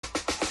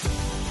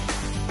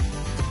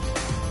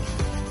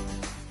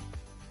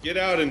Get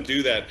out and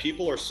do that.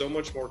 People are so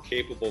much more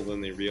capable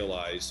than they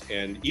realize.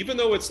 And even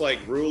though it's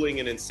like grueling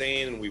and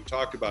insane, and we've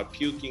talked about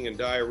puking and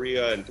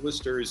diarrhea and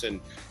blisters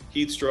and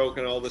heat stroke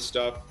and all this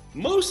stuff,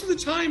 most of the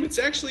time it's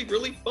actually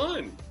really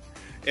fun.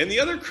 And the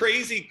other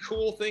crazy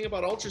cool thing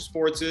about ultra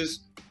sports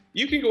is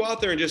you can go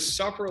out there and just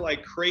suffer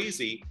like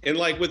crazy. And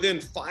like within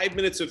 5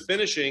 minutes of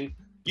finishing,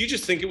 you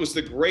just think it was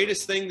the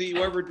greatest thing that you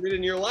ever did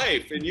in your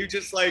life. And you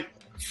just like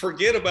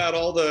forget about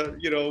all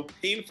the,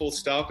 painful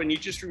stuff. And you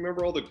just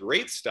remember all the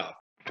great stuff.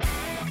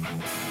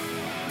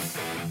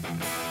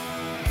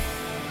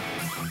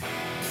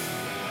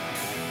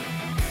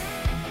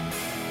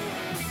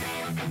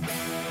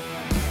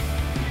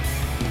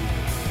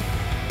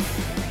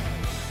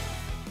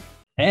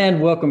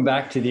 And welcome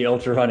back to the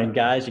Ultra Running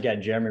Guys. You got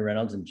Jeremy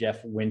Reynolds and Jeff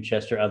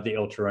Winchester of the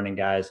Ultra Running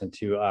Guys, and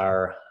to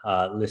our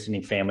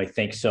listening family,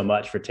 thanks so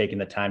much for taking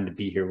the time to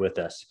be here with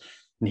us.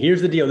 And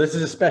here's the deal. This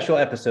is a special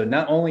episode.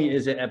 Not only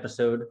is it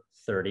episode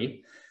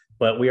 30,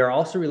 but we are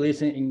also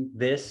releasing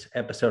this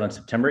episode on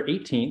September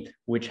 18th,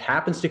 which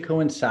happens to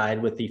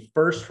coincide with the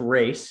first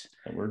race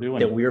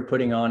that we are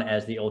putting on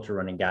as the Ultra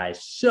Running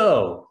Guys.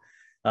 So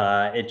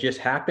it just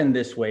happened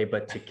this way,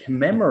 but to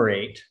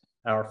commemorate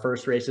our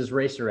first race as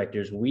race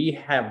directors, we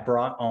have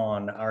brought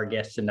on our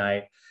guest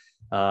tonight.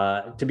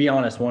 To be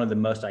honest, one of the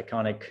most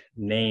iconic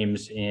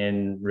names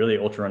in really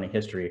ultra running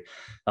history.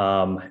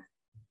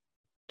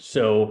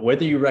 So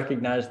whether you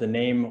recognize the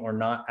name or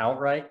not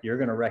outright, you're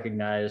going to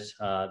recognize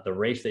the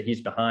race that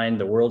he's behind,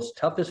 the world's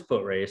toughest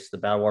foot race, the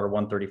Badwater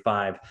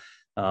 135.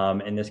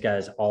 And this guy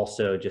is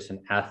also just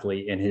an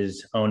athlete in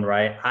his own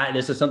right.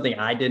 This is something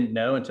I didn't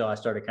know until I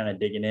started kind of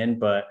digging in,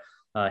 but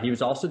he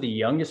was also the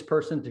youngest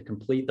person to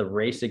complete the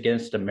Race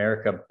Against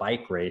America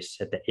bike race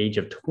at the age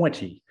of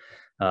 20,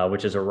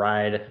 which is a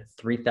ride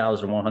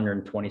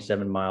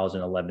 3,127 miles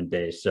in 11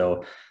 days.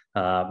 So,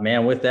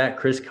 man, with that,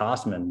 Chris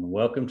Kostman,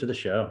 welcome to the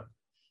show.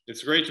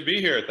 It's great to be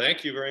here.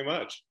 Thank you very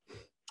much.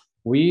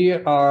 We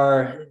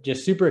are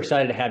just super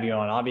excited to have you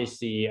on.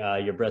 Obviously,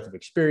 your breadth of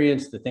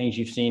experience, the things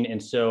you've seen.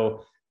 And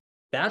so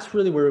that's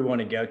really where we want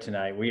to go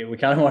tonight. We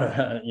kind of want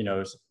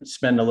to,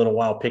 spend a little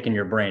while picking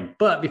your brain.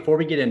 But before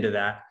we get into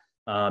that,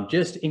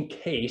 just in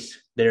case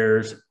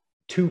there's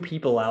two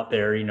people out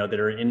there, that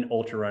are in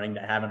ultra running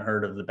that haven't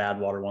heard of the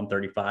Badwater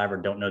 135 or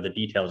don't know the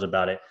details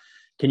about it,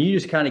 can you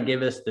just kind of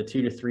give us the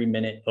 2 to 3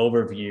 minute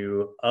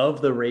overview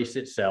of the race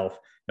itself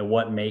and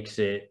what makes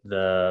it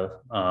the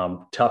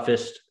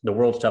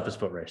world's toughest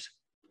foot race?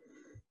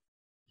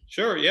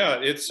 Sure. Yeah.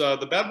 It's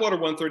the Badwater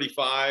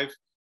 135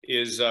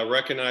 is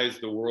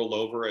recognized the world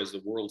over as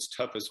the world's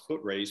toughest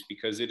foot race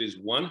because it is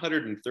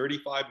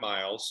 135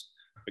 miles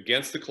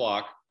against the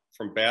clock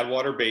from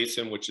Badwater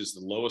Basin, which is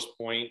the lowest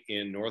point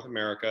in North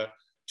America,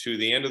 to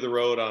the end of the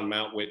road on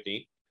Mount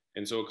Whitney.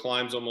 And so it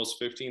climbs almost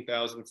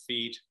 15,000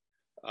 feet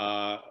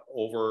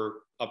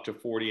over up to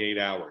 48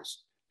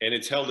 hours. And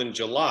it's held in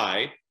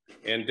July,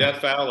 and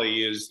Death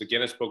Valley is the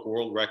Guinness Book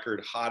World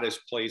Record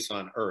hottest place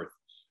on Earth.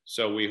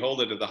 So we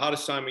hold it at the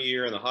hottest time of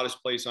year and the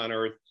hottest place on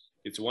Earth.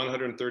 It's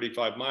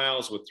 135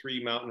 miles with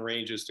 3 mountain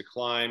ranges to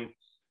climb,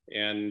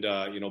 and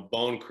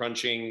bone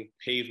crunching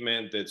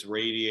pavement that's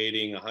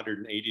radiating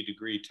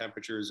 180-degree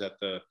temperatures at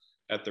the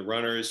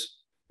runners,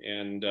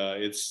 and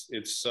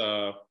it's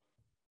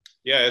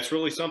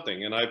really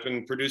something. And I've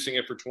been producing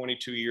it for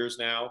 22 years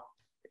now,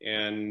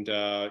 and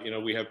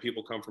we have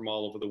people come from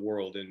all over the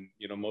world, and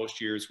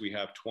most years we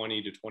have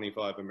 20 to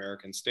 25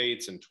 American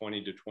states and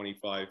 20 to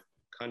 25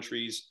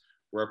 countries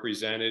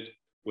represented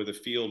with a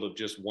field of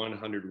just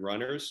 100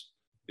 runners.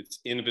 It's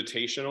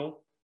invitational.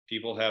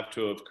 People have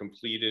to have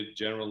completed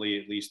generally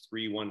at least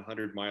 3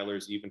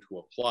 100-milers even to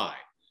apply.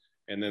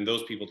 And then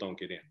those people don't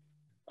get in.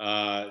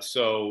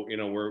 So,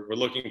 we're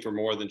looking for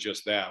more than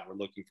just that. We're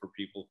looking for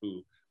people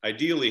who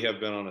ideally have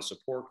been on a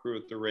support crew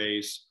at the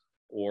race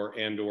or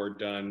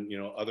done,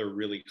 other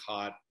really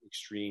hot,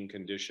 extreme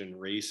condition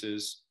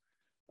races.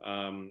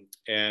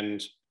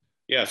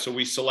 So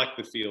we select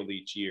the field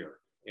each year.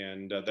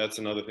 And that's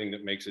another thing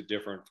that makes it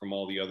different from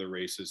all the other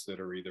races that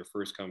are either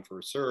first come,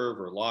 first serve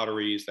or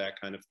lotteries, that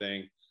kind of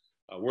thing.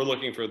 We're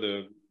looking for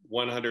the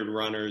 100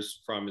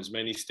 runners from as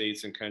many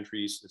states and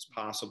countries as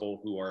possible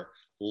who are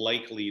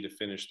likely to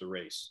finish the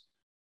race,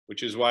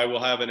 which is why we'll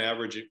have an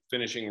average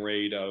finishing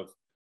rate of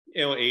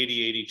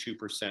 80,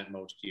 82%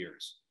 most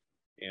years.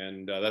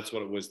 And that's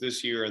what it was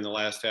this year. In the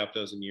last half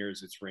dozen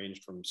years, it's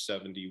ranged from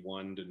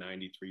 71 to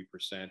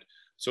 93%.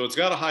 So it's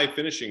got a high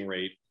finishing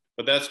rate,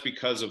 but that's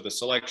because of the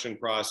selection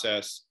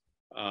process,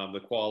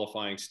 the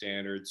qualifying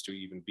standards to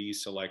even be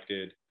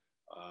selected.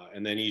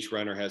 And then each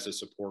runner has a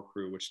support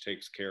crew, which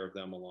takes care of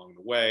them along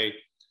the way.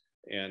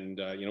 And,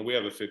 we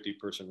have a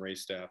 50-person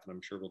race staff, and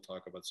I'm sure we'll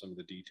talk about some of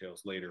the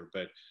details later.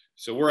 But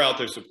so we're out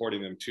there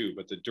supporting them too.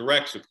 But the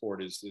direct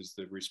support is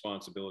the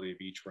responsibility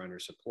of each runner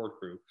support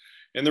crew.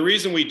 And the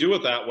reason we do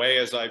it that way,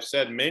 as I've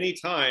said many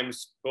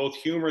times, both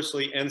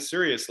humorously and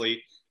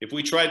seriously, if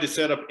we tried to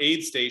set up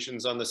aid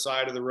stations on the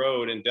side of the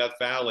road in Death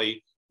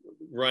Valley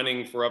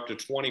running for up to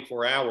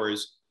 24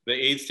 hours, the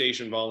aid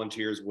station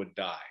volunteers would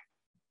die.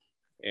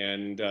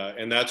 And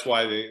that's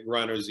why the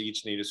runners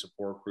each need a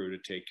support crew to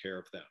take care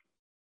of them.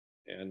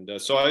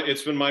 And so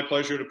it's been my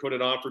pleasure to put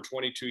it on for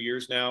 22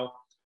 years now.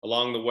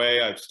 Along the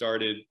way, I've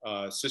started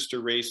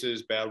sister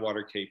races,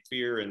 Badwater Cape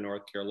Fear in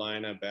North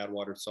Carolina,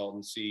 Badwater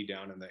Salton Sea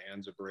down in the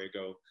Anza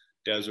Borrego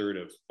Desert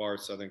of far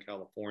Southern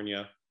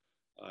California.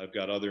 I've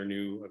got other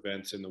new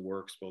events in the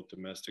works, both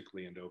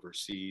domestically and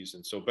overseas.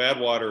 And so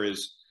Badwater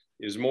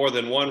is more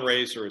than one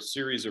race or a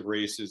series of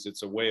races.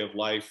 It's a way of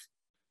life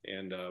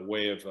and a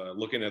way of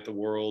looking at the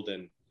world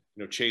and,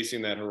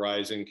 chasing that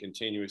horizon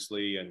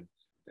continuously and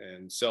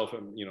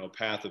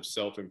path of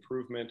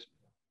self-improvement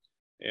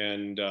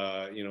and,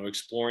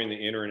 exploring the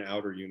inner and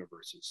outer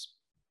universes.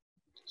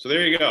 So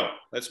there you go.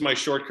 That's my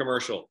short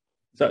commercial.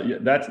 So yeah,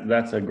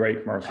 that's a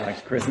great commercial.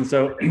 Thanks, Chris. And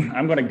so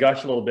I'm going to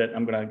gush a little bit.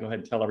 I'm going to go ahead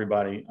and tell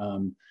everybody,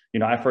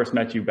 I first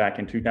met you back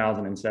in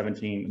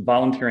 2017,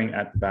 volunteering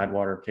at the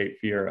Badwater Cape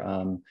Fear.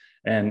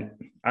 And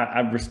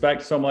I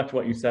respect so much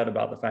what you said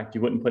about the fact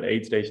you wouldn't put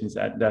aid stations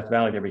at Death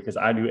Valley there, because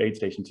I do aid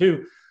station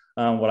too,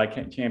 what I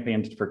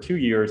championed for 2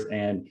 years.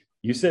 And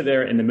you sit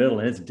there in the middle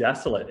and it's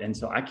desolate. And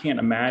so I can't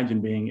imagine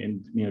being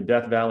in,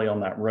 Death Valley on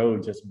that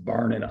road, just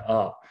burning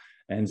up.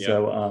 And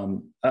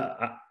so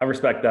I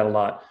respect that a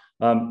lot.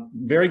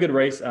 Very good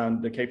race,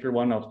 the Cape Fear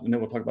one, and then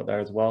we'll talk about that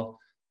as well.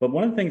 But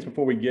one of the things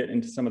before we get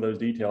into some of those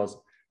details,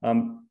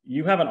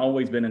 you haven't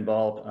always been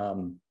involved,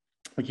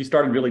 like you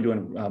started really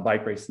doing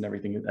bike races and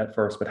everything at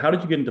first, but how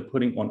did you get into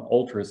putting on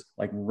ultras,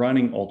 like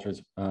running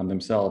ultras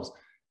themselves,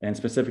 and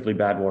specifically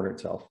Badwater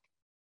itself?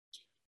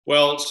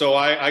 Well, so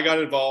I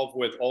got involved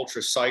with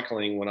ultra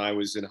cycling when I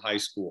was in high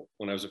school.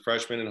 When I was a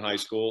freshman in high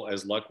school,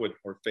 as luck would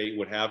or fate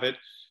would have it,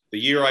 the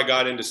year I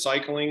got into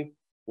cycling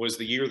was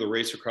the year the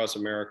Race Across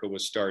America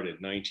was started,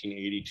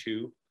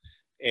 1982.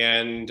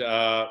 And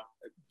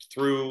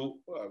through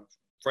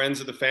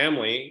friends of the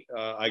family,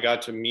 I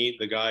got to meet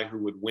the guy who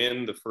would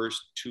win the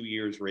first 2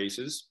 years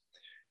races.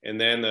 And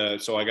then,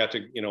 so I got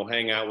to,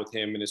 hang out with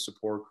him and his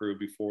support crew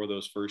before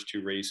those first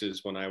 2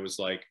 races when I was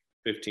like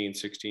 15,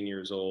 16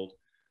 years old.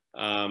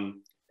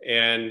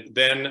 And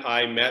then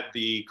I met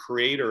the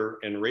creator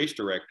and race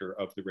director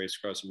of the Race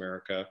Across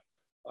America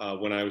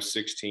when I was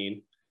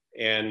 16.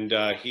 And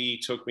he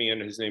took me in,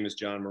 his name is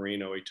John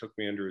Marino. He took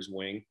me under his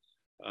wing,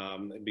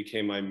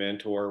 became my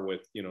mentor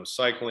with,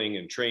 cycling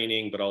and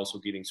training, but also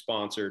getting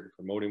sponsored,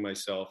 promoting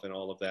myself and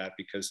all of that,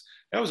 because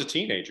I was a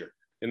teenager.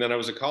 And then I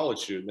was a college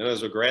student, and I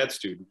was a grad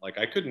student. Like,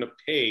 I couldn't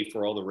pay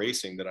for all the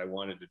racing that I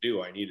wanted to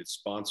do. I needed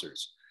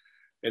sponsors.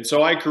 And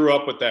so I grew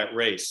up with that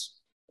race,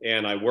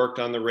 and I worked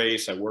on the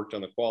race. I worked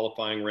on the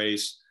qualifying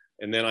race.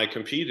 And then I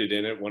competed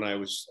in it when I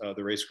was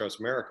the Race Across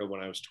America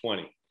when I was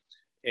 20.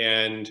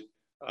 And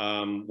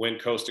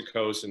went coast to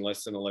coast in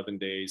less than 11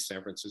 days,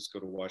 San Francisco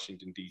to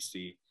Washington,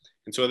 D.C.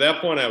 And so at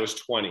that point I was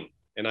 20,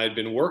 and I'd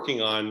been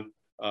working on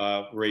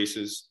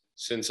races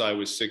since I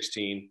was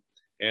 16.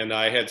 And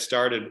I had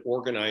started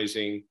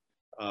organizing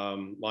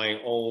my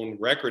own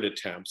record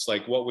attempts,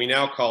 like what we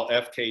now call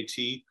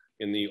FKT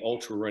in the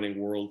ultra running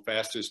world,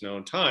 fastest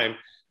known time.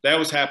 That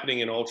was happening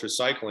in ultra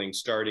cycling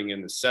starting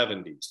in the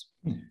 70s.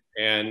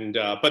 And,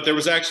 but there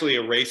was actually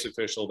a race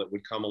official that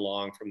would come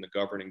along from the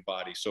governing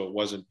body. So it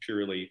wasn't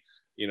purely,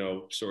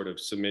 sort of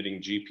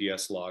submitting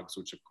GPS logs,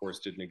 which of course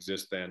didn't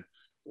exist then,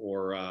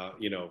 or,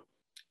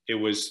 it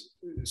was,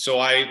 so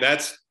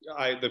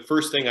the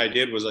first thing I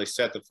did was I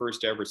set the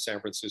first ever San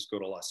Francisco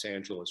to Los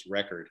Angeles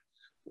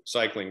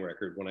cycling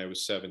record when I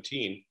was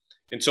 17.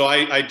 And so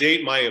I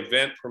date my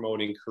event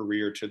promoting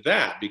career to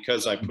that,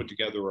 because I put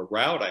together a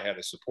route. I had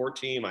a support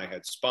team, I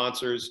had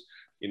sponsors,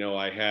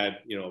 I had,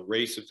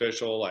 race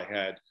official, I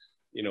had,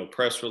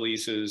 press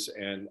releases,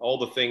 and all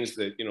the things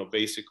that,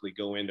 basically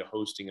go into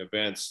hosting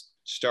events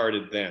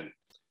started then.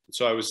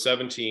 So I was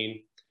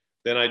 17.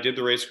 Then I did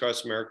the Race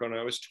Across America when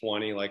I was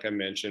 20, like I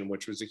mentioned,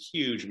 which was a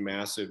huge,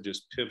 massive,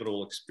 just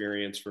pivotal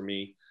experience for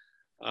me.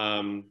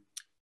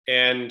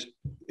 And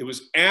it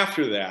was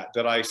after that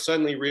I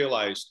suddenly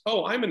realized,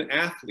 oh, I'm an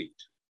athlete.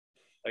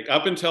 Like,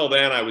 up until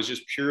then, I was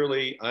just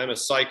purely, I'm a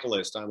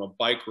cyclist, I'm a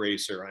bike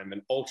racer, I'm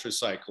an ultra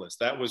cyclist.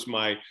 That was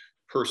my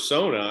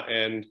persona.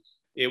 And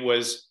it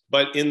was,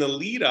 but in the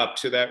lead up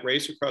to that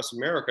Race Across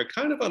America,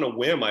 kind of on a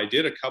whim, I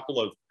did a couple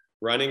of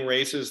running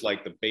races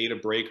like the Beta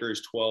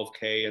Breakers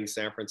 12K in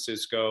San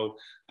Francisco.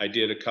 I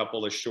did a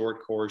couple of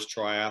short course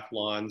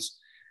triathlons.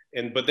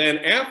 But then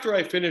after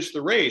I finished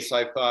the race,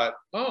 I thought,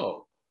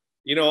 oh,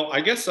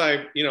 I guess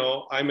I'm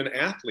an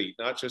athlete,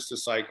 not just a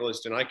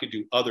cyclist, and I could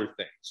do other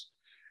things.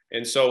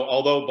 And so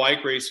although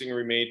bike racing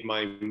remained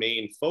my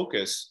main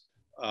focus,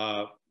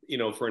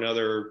 for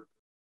another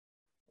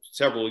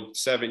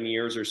 7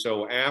 years or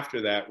so after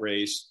that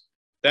race,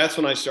 that's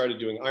when I started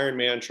doing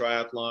Ironman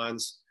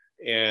triathlons.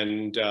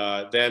 And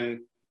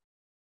then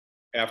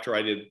after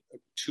I did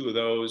 2 of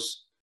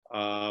those,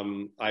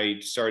 I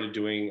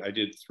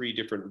did 3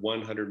 different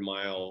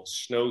 100-mile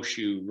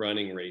snowshoe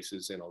running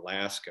races in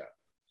Alaska.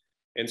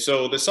 And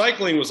so the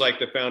cycling was like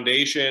the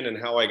foundation, and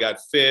how I got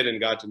fit and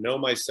got to know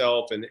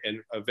myself and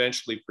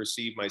eventually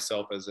perceive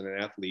myself as an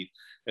athlete.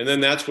 And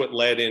then that's what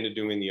led into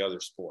doing the other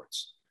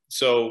sports.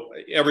 So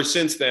ever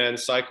since then,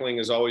 cycling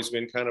has always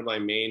been kind of my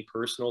main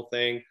personal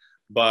thing.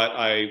 But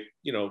I,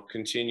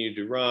 continued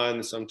to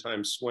run,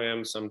 sometimes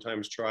swim,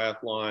 sometimes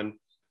triathlon.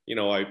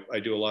 I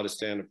do a lot of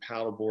stand-up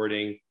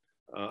paddleboarding.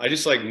 I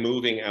just like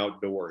moving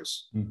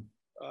outdoors.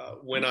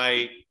 When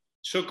I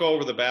took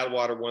over the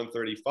Badwater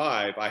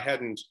 135, I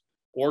hadn't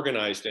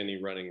organized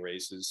any running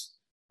races.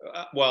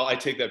 Well, I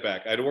take that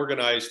back. I'd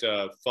organized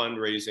a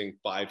fundraising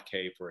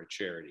 5K for a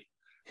charity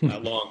a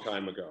long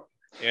time ago.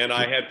 And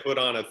I had put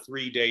on a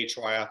 3-day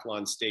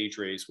triathlon stage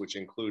race, which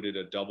included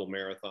a double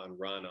marathon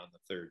run on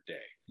the 3rd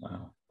day.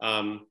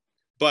 Wow.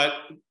 But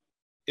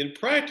in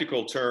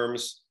practical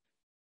terms,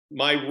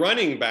 my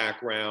running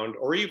background,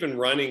 or even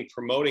running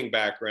promoting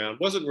background,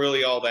 wasn't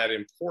really all that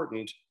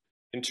important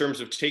in terms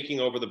of taking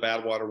over the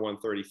Badwater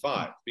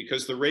 135,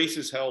 because the race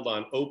is held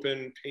on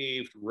open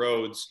paved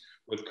roads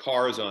with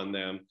cars on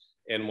them.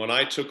 And when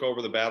I took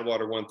over the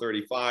Badwater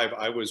 135,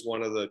 I was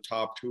one of the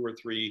top 2 or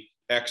 3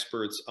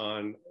 experts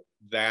on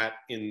that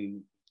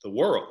in the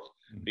world,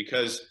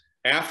 because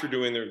after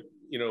doing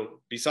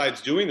besides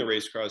doing the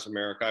Race Across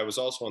America, I was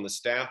also on the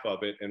staff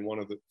of it and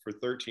for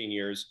 13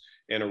 years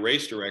and a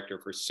race director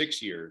for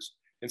 6 years.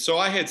 And so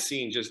I had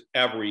seen just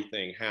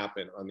everything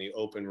happen on the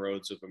open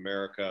roads of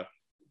America,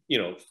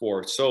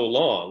 for so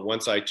long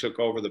once I took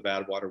over the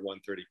Badwater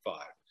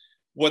 135.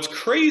 What's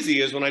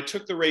crazy is when I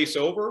took the race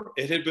over,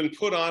 it had been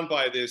put on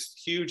by this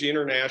huge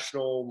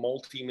international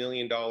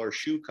multi-million-dollar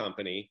shoe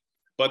company,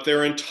 but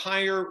their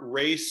entire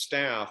race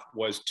staff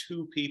was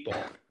 2 people.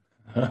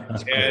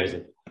 That's crazy.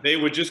 And they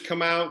would just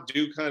come out,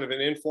 do kind of an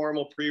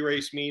informal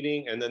pre-race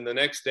meeting, and then the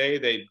next day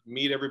they'd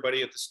meet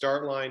everybody at the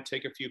start line,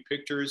 take a few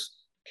pictures,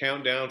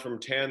 count down from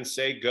 10,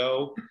 say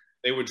go.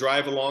 They would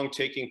drive along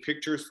taking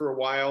pictures for a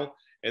while,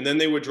 and then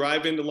they would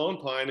drive into Lone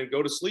Pine and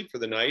go to sleep for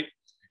the night.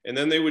 And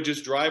then they would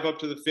just drive up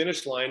to the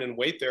finish line and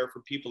wait there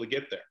for people to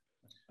get there.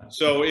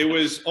 So it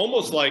was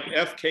almost like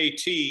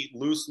FKT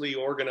loosely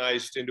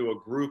organized into a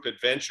group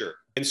adventure.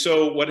 And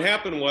so what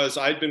happened was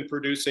I'd been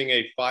producing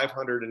a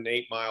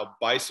 508-mile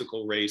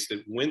bicycle race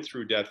that went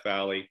through Death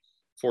Valley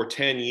for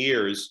 10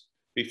 years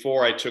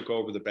before I took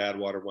over the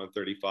Badwater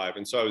 135.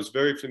 And so I was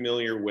very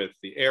familiar with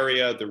the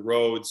area, the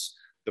roads,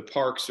 the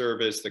Park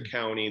Service, the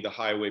county, the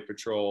highway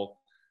patrol.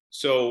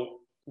 So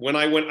when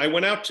I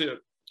went out to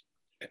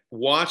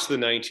watch the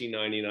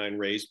 1999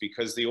 race,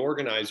 because the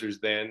organizers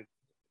then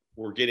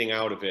were getting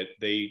out of it.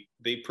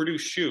 They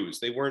produced shoes.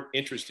 They weren't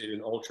interested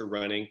in ultra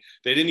running.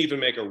 They didn't even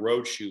make a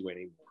road shoe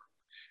anymore.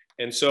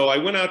 And so I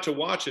went out to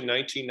watch in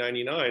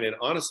 1999, and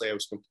honestly, I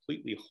was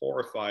completely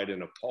horrified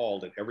and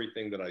appalled at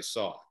everything that I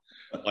saw.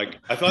 Like,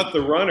 I thought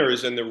the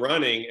runners and the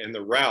running and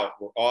the route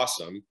were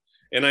awesome.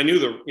 And I knew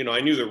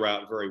the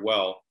route very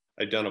well.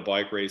 I'd done a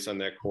bike race on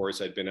that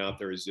course. I'd been out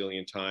there a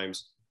zillion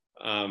times.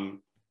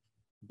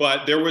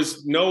 But there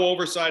was no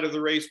oversight of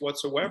the race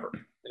whatsoever.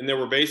 And there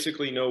were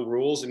basically no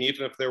rules. And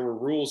even if there were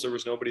rules, there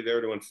was nobody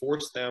there to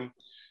enforce them.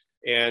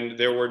 And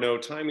there were no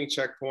timing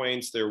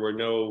checkpoints. There were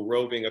no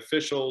roving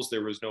officials.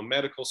 There was no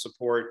medical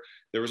support.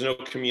 There was no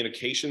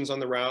communications on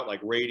the route,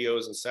 like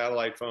radios and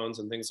satellite phones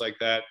and things like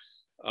that.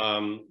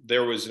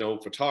 There was no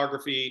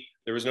photography.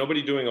 There was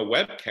nobody doing a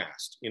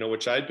webcast,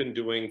 which I'd been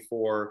doing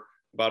for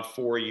about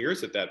 4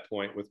 years at that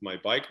point with my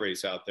bike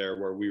race out there,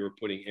 where we were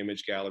putting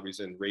image galleries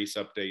and race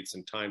updates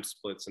and time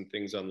splits and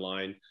things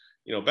online.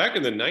 Back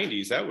in the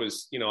 90s, that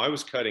was, I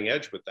was cutting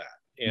edge with that.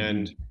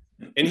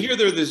 And here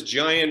they're this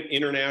giant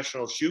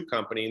international shoe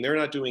company, and they're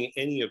not doing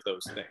any of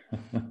those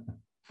things.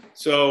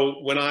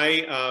 So when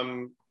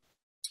I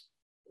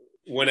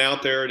went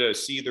out there to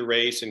see the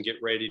race and get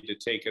ready to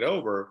take it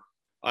over,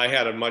 I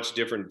had a much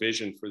different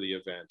vision for the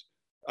event.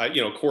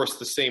 Of course,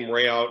 the same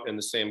layout and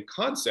the same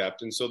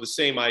concept. And so the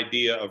same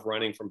idea of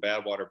running from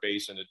Badwater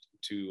Basin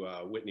to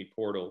Whitney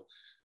Portal.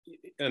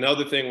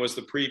 Another thing was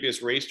the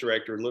previous race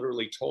director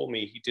literally told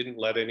me he didn't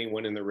let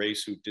anyone in the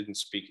race who didn't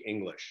speak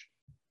English.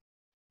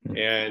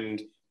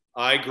 And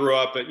I grew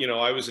up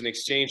I was an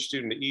exchange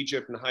student in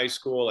Egypt in high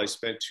school. I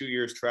spent 2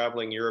 years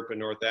traveling Europe and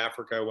North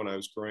Africa when I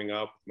was growing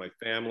up with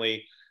my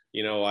family.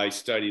 I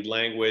studied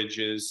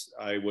languages.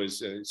 I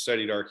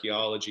studied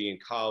archaeology in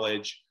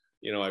college.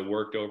 I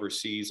worked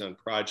overseas on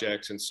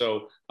projects. And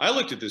so I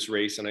looked at this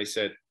race and I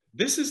said,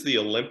 this is the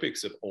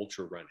Olympics of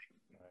ultra running.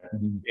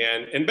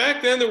 And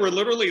back then there were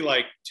literally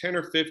like 10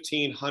 or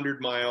 15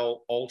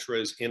 100-mile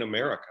ultras in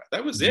America.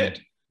 That was it.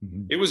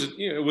 It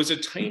was a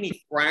tiny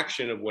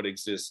fraction of what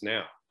exists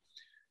now.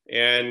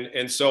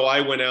 And so I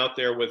went out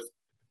there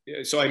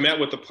so I met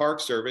with the Park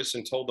Service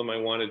and told them I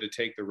wanted to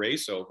take the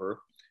race over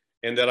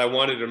and that I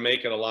wanted to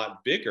make it a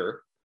lot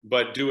bigger,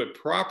 but do it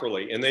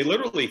properly. And they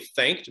literally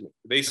thanked me.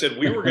 They said,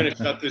 we were going to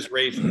shut this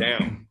race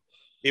down.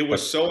 It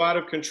was so out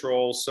of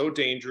control, so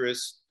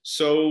dangerous,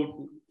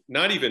 so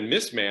not even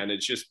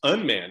mismanaged, just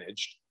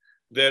unmanaged,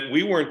 that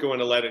we weren't going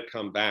to let it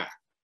come back.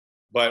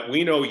 But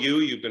we know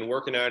you've been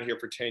working out here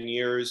for 10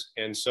 years.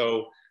 And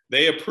so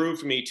they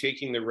approved me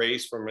taking the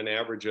race from an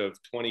average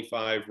of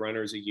 25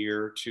 runners a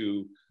year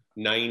to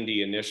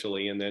 90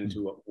 initially, and then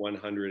to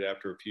 100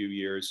 after a few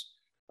years.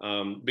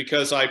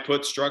 because I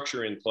put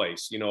structure in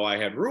place. You know, I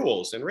had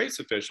rules and race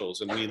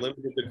officials, and we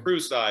limited the crew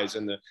size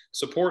and the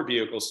support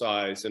vehicle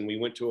size, and we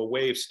went to a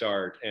wave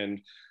start,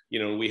 and you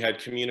know, we had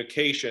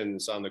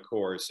communications on the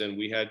course, and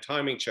we had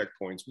timing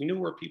checkpoints. We knew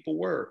where people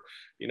were,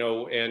 you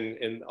know,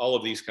 and all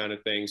of these kind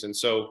of things. And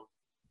so,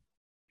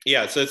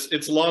 yeah, so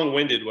it's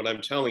long-winded what I'm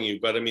telling you,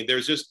 but I mean,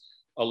 there's just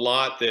a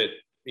lot that,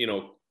 you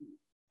know,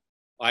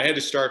 I had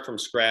to start from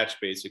scratch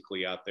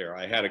basically out there.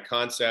 I had a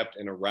concept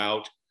and a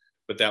route,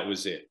 but that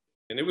was it.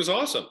 And it was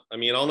awesome. I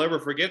mean, I'll never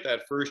forget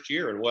that first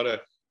year, and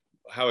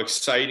how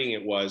exciting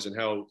it was, and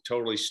how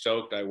totally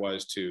stoked I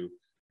was to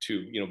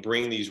you know,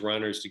 bring these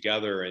runners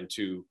together and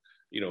to,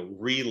 you know,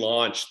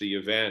 relaunch the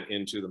event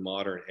into the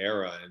modern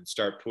era and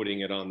start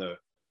putting it on the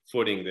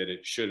footing that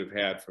it should have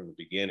had from the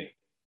beginning.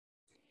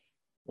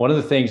 One of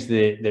the things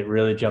that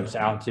really jumps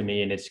out to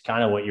me, and it's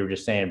kind of what you were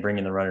just saying,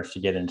 bringing the runners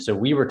together. And so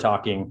we were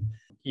talking,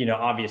 you know,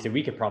 obviously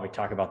we could probably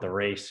talk about the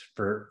race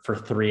for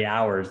 3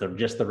 hours,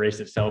 just the race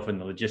itself and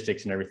the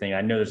logistics and everything.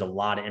 I know there's a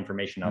lot of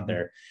information out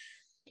there,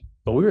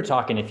 but we were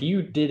talking, if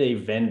you did a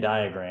Venn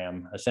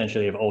diagram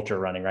essentially of ultra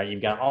running, right?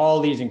 You've got all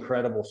these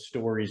incredible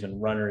stories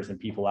and runners and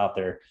people out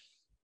there,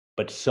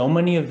 but so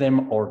many of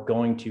them are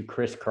going to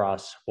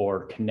crisscross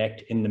or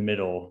connect in the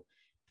middle,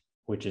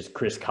 which is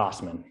Chris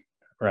Kostman,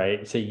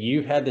 right? So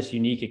you've had this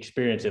unique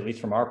experience, at least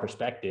from our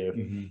perspective,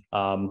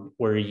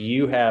 where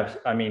you have,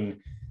 I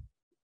mean,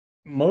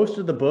 most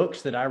of the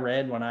books that I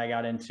read when I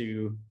got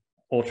into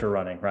ultra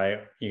running, right?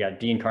 You got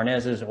Dean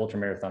Karnazes, Ultra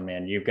Marathon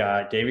Man. You've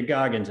got David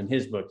Goggins in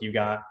his book. You've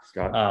got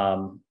Scott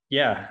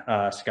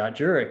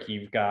Jurek.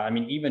 You've got, I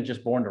mean, even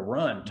just Born to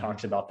Run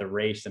talks about the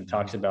race and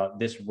talks about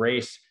this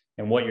race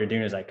and what you're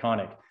doing is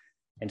iconic.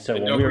 And so,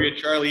 and don't forget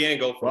Charlie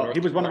Engle. Well, he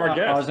was one of our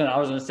guests. I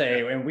was going to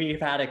say, and we've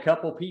had a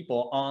couple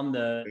people on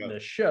the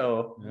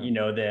show, you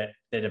know, that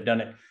have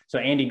done it. So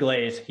Andy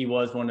Glaze, he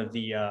was one of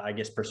the, I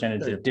guess,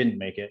 percentage that didn't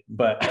make it,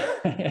 but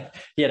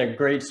he had a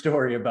great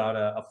story about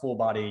a full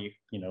body,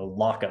 you know,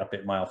 lockup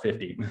at mile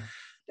 50.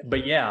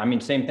 But yeah, I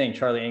mean, same thing.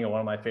 Charlie Engle, one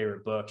of my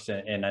favorite books,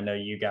 and I know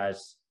you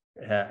guys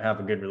have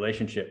a good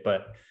relationship,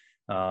 but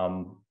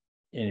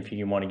and if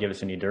you want to give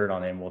us any dirt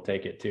on him, we'll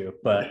take it too.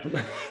 But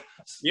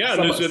yeah,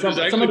 there's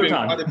actually been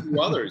quite a few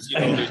others. You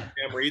know, there's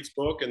Pam Reed's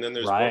book, and then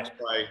there's books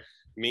by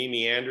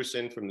Mimi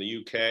Anderson from the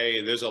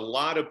UK. There's a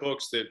lot of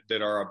books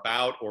that are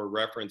about or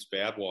reference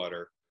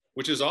Badwater,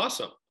 which is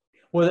awesome.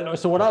 Well,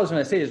 so what I was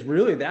going to say is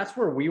really that's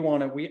where we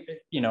want to,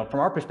 you know, from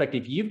our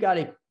perspective, you've got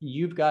a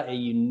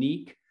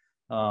unique,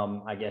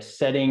 I guess,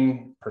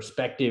 setting,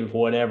 perspective,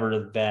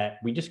 whatever, that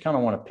we just kind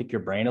of want to pick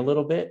your brain a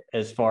little bit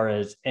as far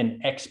as an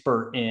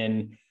expert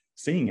in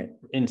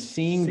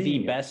seeing the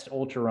best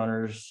ultra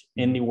runners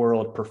in the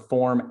world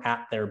perform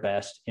at their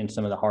best in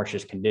some of the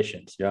harshest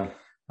conditions. Yeah.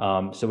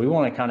 So we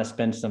want to kind of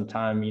spend some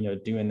time, you know,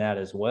 doing that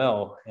as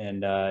well,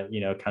 and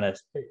you know, kind of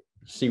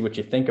see what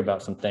you think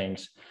about some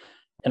things.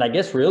 And I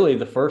guess really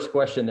the first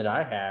question that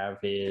I have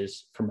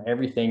is, from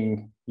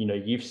everything, you know,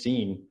 you've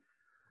seen,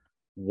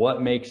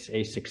 what makes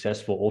a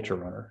successful ultra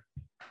runner?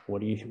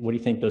 What do you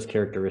think those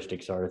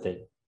characteristics are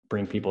that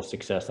bring people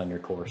success on your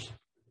course?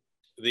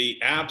 The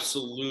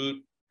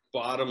absolute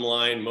bottom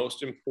line,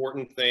 most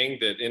important thing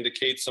that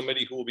indicates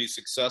somebody who will be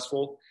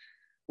successful,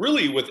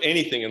 really with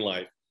anything in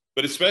life,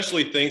 but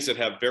especially things that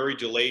have very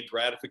delayed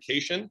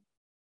gratification,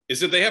 is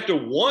that they have to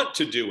want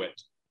to do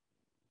it.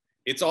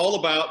 It's all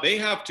about, they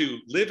have to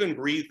live and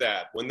breathe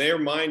that. When their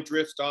mind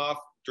drifts off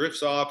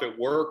at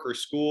work or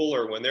school,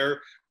 or when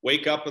they're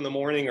wake up in the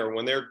morning, or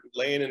when they're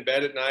laying in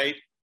bed at night,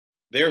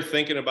 they're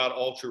thinking about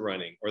ultra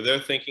running, or they're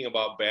thinking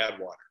about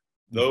Badwater.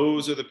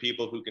 Those are the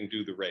people who can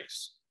do the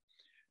race.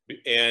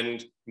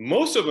 And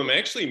most of them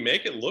actually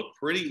make it look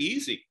pretty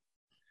easy.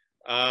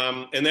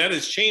 And that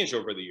has changed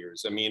over the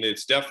years. I mean,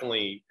 it's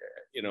definitely,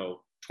 you know,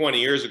 20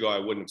 years ago, I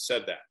wouldn't have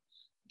said that.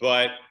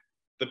 But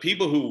the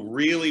people who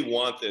really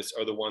want this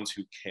are the ones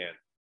who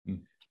can.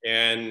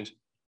 And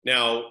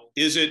now,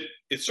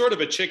 it's sort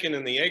of a chicken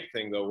and the egg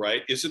thing though,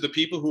 right? Is it the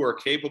people who are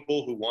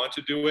capable who want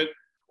to do it,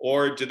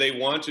 or do they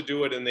want to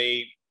do it and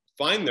they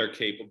find they're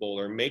capable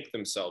or make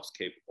themselves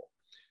capable?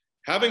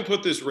 Having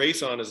put this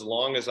race on as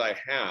long as I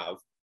have,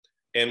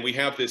 and we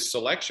have this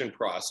selection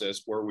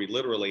process where we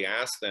literally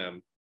ask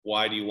them,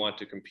 why do you want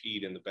to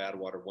compete in the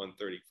Badwater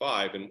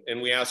 135?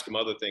 And we ask them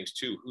other things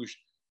too.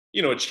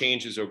 You know, it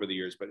changes over the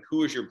years, but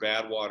who is your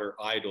Badwater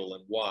idol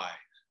and why?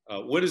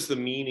 What is the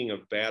meaning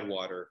of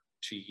Badwater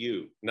to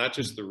you? Not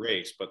just the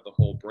race, but the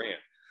whole brand.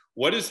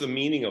 What is the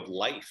meaning of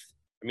life?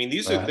 I mean,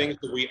 these are things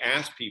that we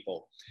ask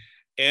people.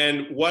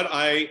 And what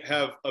I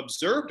have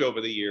observed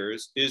over the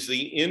years is the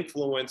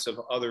influence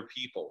of other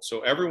people.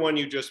 So everyone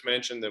you just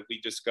mentioned that we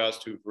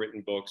discussed who've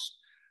written books,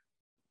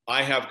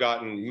 I have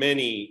gotten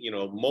many, you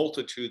know,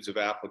 multitudes of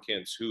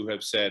applicants who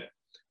have said,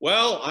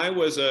 well, I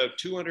was a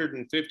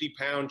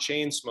 250-pound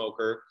chain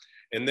smoker,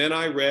 and then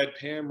I read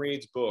Pam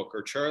Reed's book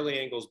or Charlie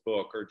Engle's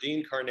book or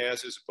Dean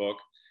Karnazes' book,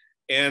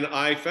 and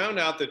I found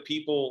out that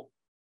people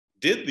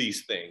did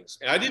these things.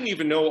 I didn't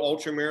even know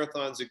ultra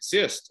marathons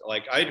exist.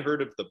 Like, I'd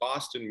heard of the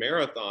Boston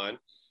Marathon,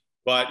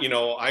 but, you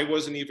know, I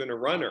wasn't even a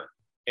runner.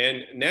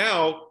 And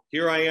now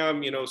here I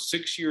am,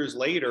 6 years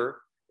later,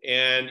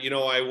 and,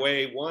 I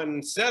weigh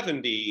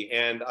 170,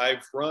 and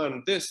I've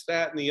run this,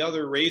 that, and the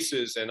other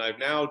races. And I've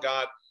now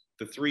got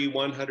the 3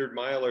 100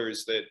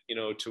 milers that,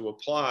 to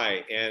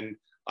apply. And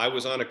I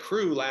was on a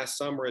crew last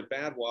summer at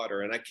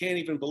Badwater, and I can't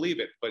even believe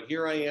it, but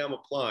here I am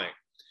applying.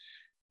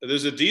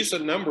 There's a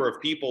decent number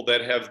of people that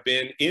have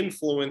been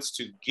influenced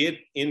to get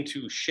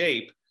into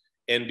shape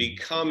and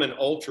become an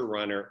ultra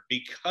runner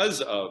because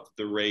of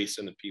the race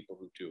and the people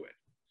who do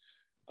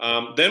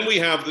it. Then we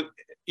have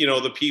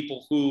the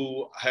people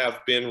who have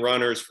been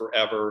runners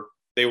forever.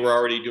 They were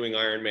already doing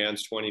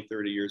Ironmans 20,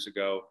 30 years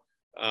ago.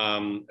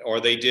 Or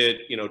they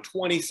did,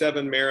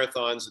 27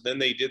 marathons, and then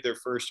they did their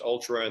first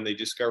ultra, and they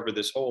discovered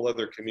this whole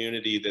other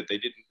community that they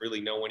didn't really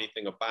know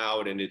anything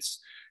about. And it's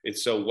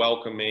so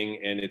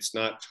welcoming, and it's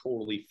not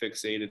totally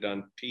fixated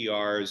on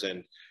PRs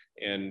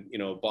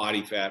and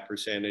body fat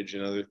percentage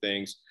and other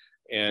things.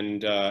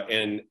 And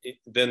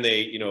then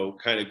they,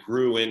 kind of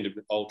grew into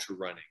ultra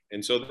running.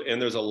 And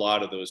there's a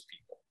lot of those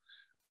people.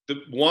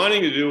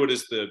 Wanting to do it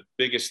is the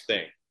biggest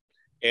thing.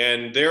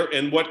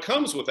 And what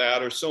comes with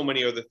that are so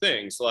many other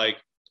things, like,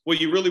 well,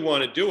 you really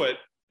want to do it.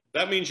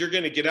 That means you're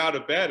going to get out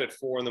of bed at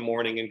 4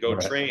 a.m. and go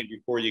train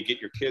before you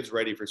get your kids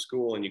ready for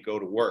school and you go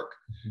to work.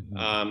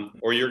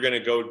 Or you're going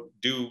to go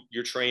do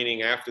your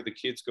training after the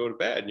kids go to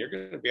bed, and you're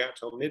going to be out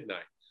till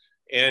midnight.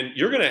 And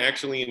you're going to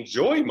actually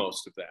enjoy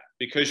most of that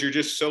because you're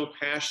just so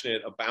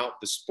passionate about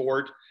the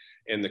sport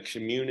and the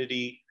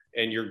community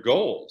and your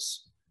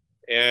goals.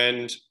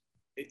 And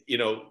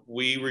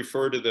we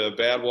refer to the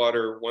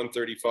Badwater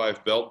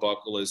 135 belt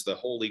buckle as the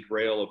holy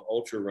grail of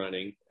ultra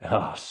running.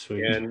 Oh,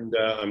 sweet. And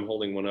I'm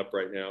holding one up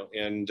right now.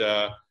 And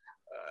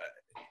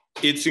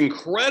it's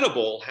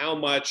incredible how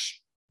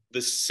much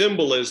the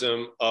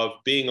symbolism of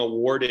being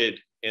awarded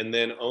and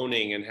then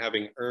owning and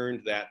having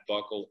earned that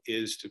buckle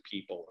is to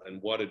people, and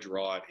what a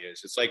draw it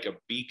is. It's like a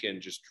beacon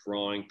just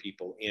drawing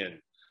people in.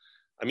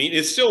 I mean,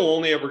 it's still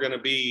only ever going to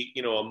be,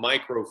 a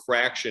micro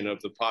fraction of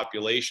the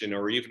population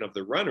or even of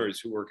the runners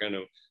who are going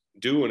to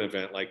do an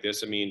event like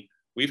this. I mean,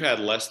 we've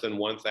had less than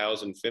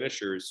 1,000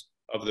 finishers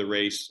of the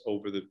race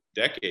over the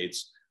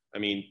decades. I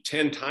mean,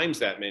 10 times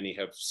that many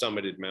have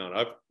summited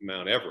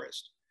Mount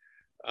Everest.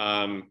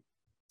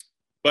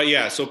 But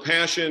yeah, so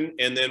passion,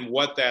 and then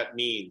what that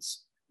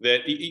means,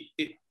 that,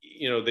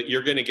 that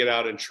you're going to get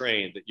out and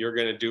train, that you're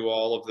going to do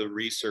all of the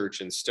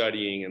research and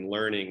studying and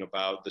learning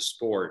about the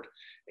sport.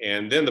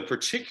 And then the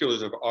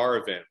particulars of our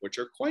event, which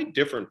are quite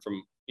different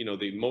from,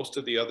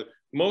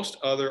 most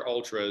other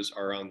ultras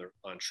are on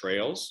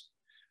trails,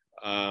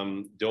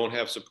 don't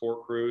have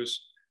support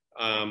crews,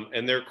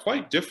 and they're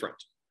quite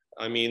different.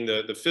 I mean,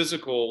 the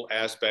physical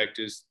aspect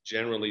is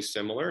generally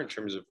similar in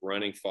terms of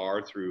running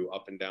far through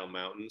up and down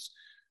mountains,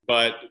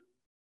 but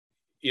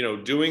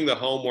doing the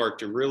homework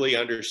to really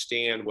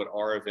understand what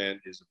our event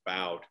is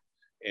about,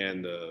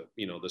 and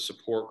the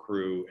support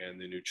crew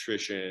and the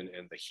nutrition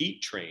and the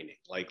heat training,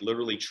 like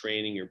literally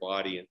training your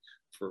body and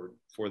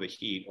for the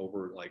heat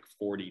over like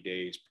 40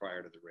 days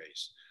prior to the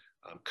race,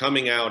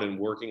 coming out and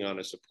working on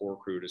a support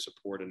crew to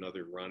support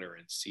another runner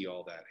and see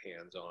all that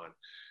hands on.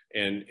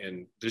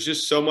 And there's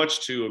just so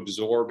much to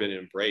absorb and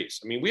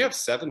embrace. I mean, we have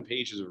 7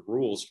 pages of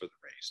rules for the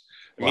race.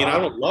 I mean, I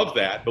don't love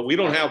that, but we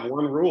don't have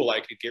one rule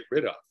I could get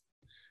rid of.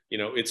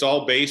 It's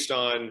all based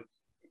on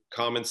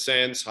common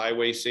sense,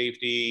 highway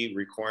safety,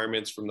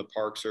 requirements from the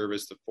Park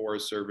Service, the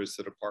Forest Service,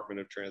 the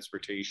Department of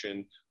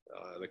Transportation,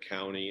 the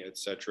county,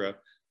 etc.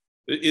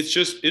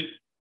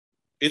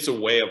 It's a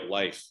way of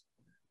life.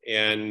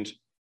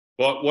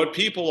 But what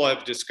people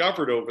have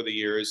discovered over the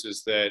years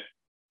is that,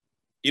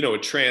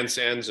 it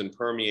transcends and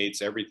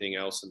permeates everything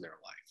else in their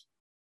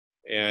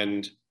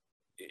life.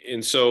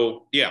 And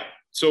so, yeah.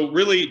 So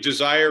really,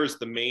 desire is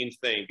the main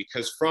thing,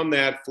 because from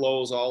that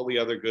flows all the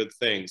other good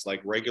things, like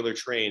regular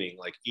training,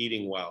 like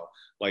eating well,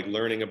 like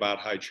learning about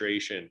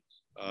hydration,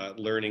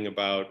 learning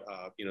about,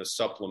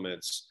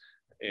 supplements,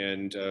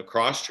 and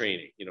cross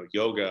training,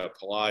 yoga,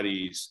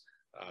 Pilates,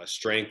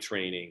 strength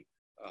training,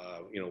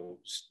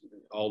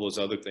 all those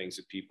other things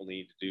that people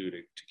need to do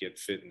to get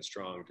fit and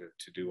strong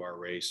to do our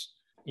race.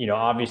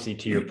 Obviously,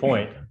 to your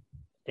point,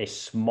 a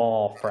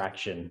small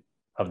fraction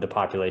of the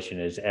population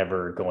is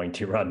ever going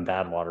to run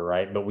Badwater,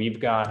 right? But we've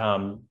got,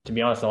 to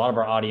be honest, a lot of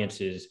our audience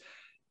is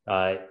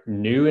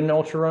new in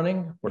ultra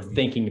running. We're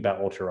thinking about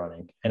ultra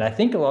running. And I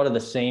think a lot of the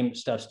same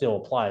stuff still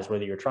applies,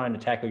 whether you're trying to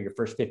tackle your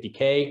first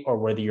 50K or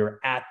whether you're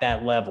at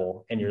that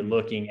level and you're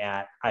looking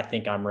at, I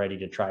think I'm ready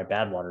to try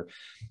Badwater.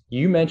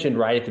 You mentioned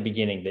right at the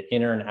beginning the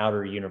inner and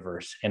outer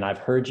universe, and I've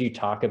heard you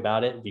talk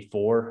about it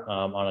before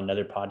on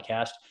another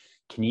podcast.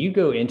 Can you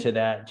go into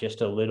that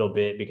just a little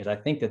bit? Because I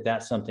think that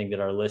that's something that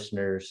our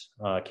listeners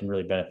can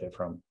really benefit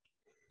from.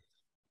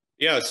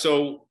 Yeah.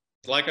 So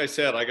like I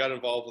said, I got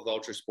involved with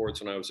ultra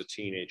sports when I was a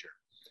teenager,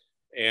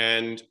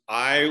 and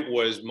I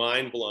was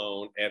mind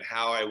blown at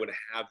how I would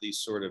have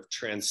these sort of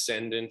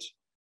transcendent,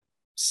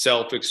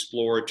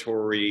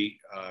 self-exploratory,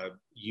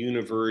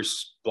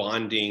 universe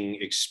bonding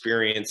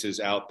experiences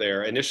out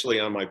there,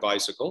 initially on my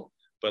bicycle,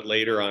 but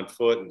later on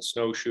foot and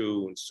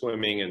snowshoe and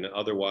swimming and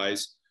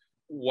otherwise,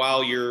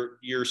 while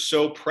you're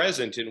so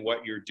present in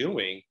what you're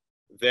doing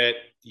that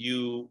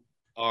you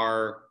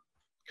are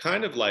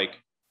kind of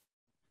like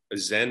a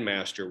Zen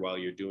master while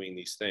you're doing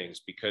these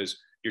things, because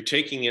you're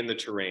taking in the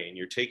terrain,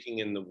 you're taking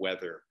in the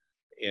weather,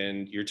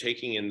 and you're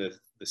taking in the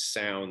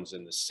sounds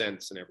and the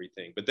scents and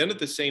everything. But then at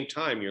the same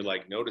time, you're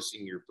like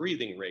noticing your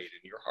breathing rate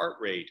and your heart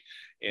rate,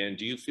 and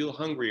do you feel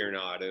hungry or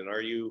not, and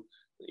are you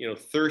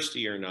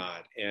thirsty or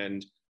not,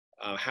 and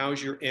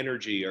how's your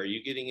energy, are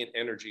you getting an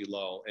energy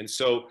low? And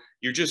so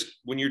you're just,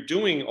 when you're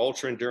doing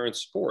ultra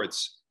endurance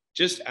sports,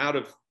 just out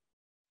of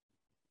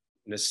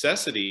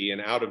necessity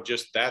and out of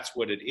just that's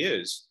what it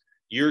is,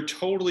 you're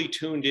totally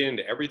tuned in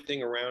to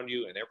everything around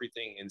you and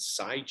everything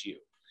inside you.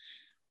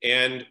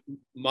 And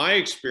my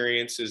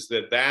experience is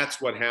that that's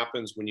what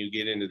happens when you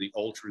get into the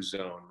ultra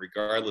zone,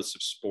 regardless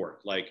of sport.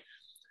 Like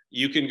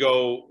you can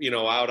go,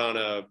 out on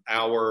an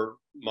hour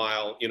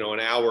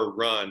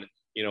run,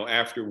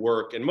 after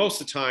work. And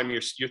most of the time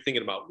you're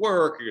thinking about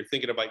work, or you're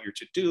thinking about your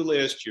to-do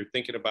list. You're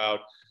thinking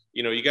about,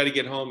 you got to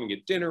get home and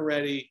get dinner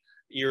ready.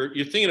 You're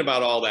thinking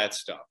about all that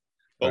stuff.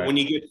 But Right. when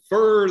you get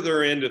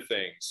further into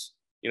things,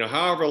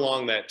 however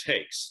long that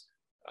takes,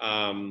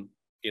 5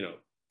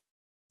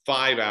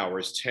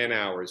 hours, 10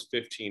 hours,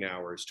 15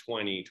 hours,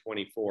 20,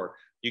 24,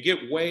 you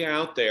get way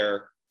out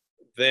there,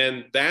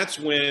 then that's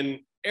when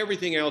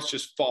everything else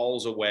just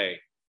falls away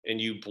and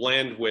you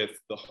blend with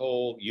the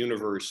whole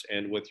universe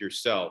and with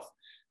yourself.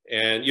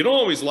 And you don't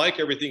always like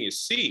everything you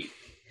see.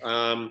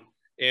 And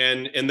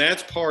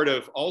that's part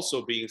of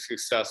also being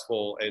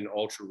successful in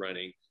ultra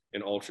running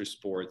and ultra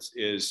sports,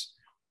 is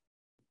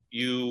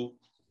you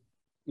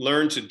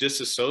learn to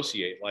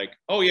disassociate, like,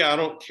 oh yeah, I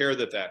don't care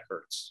that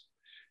hurts.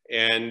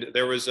 And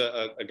there was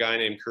a guy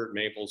named Kurt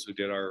Maples who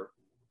did our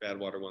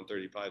Badwater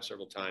 135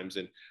 several times.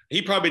 And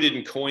he probably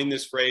didn't coin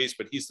this phrase,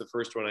 but he's the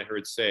first one I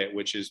heard say it,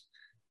 which is,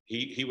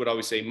 he would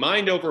always say,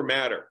 mind over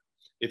matter.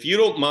 If you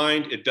don't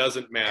mind, it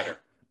doesn't matter.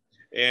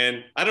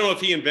 And I don't know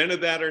if he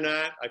invented that or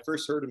not. I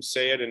first heard him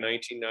say it in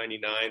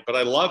 1999, but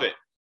I love it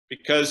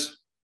because,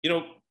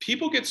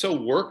 people get so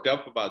worked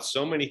up about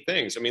so many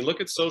things. I mean,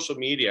 look at social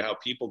media, how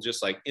people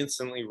just like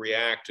instantly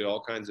react to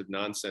all kinds of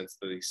nonsense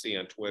that they see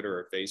on Twitter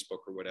or Facebook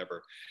or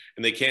whatever,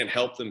 and they can't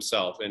help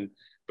themselves.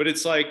 But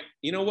it's like,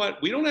 you know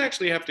what? We don't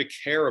actually have to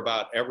care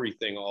about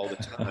everything all the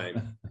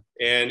time.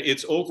 And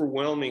it's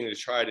overwhelming to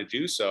try to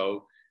do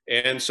so.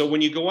 And so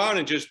when you go out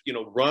and just,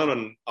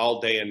 run all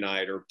day and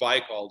night, or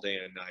bike all day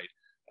and night,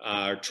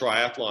 or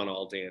triathlon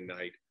all day and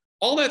night,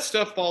 all that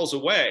stuff falls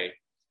away.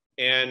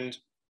 And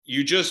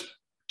you just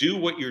do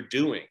what you're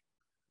doing.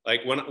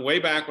 Like way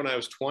back when I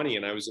was 20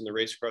 and I was in the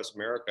Race Across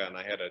America, and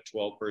I had a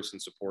 12-person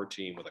support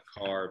team with a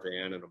car,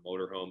 van, and a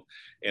motorhome.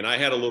 And I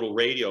had a little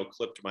radio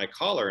clipped to my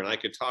collar, and I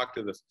could talk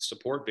to the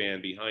support van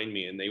behind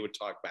me, and they would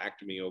talk back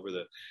to me over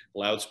the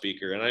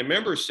loudspeaker. And I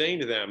remember saying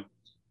to them,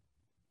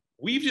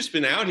 we've just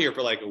been out here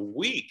for like a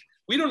week.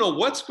 We don't know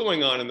what's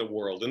going on in the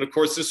world. And of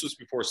course, this was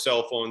before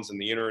cell phones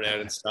and the internet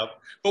and stuff.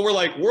 But we're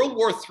like, World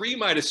War III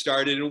might have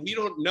started and we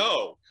don't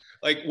know.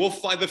 Like, we'll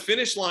fly, the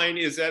finish line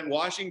is at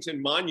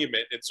Washington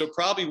Monument. And so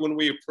probably when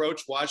we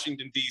approach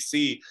Washington,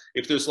 D.C.,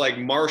 if there's like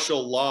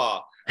martial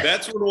law,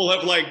 that's when we'll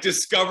have like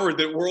discovered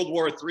that World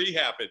War III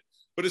happened.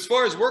 But as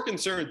far as we're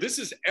concerned, this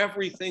is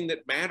everything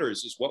that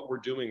matters, is what we're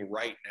doing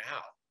right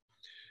now.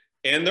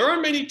 And there are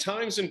many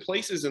times and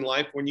places in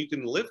life when you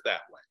can live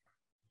that way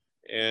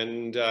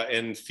and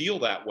feel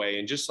that way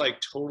and just like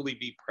totally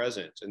be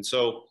present. And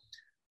so,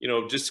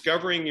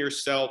 discovering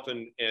yourself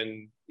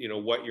and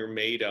what you're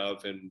made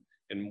of and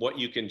what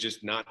you can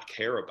just not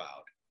care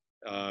about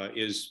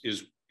is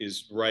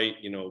right,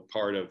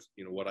 part of,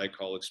 what I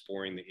call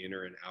exploring the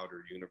inner and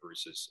outer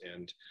universes.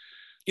 And,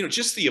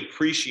 just the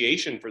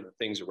appreciation for the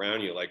things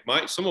around you. Like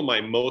some of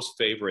my most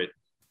favorite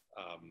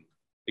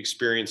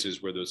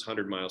experiences were those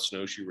 100-mile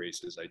snowshoe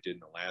races I did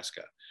in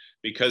Alaska,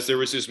 because there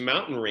was this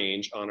mountain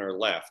range on our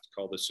left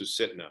called the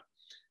Susitna.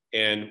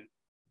 And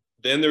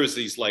then there was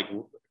these like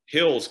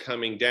hills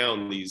coming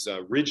down, these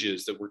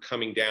ridges that were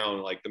coming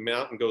down, like the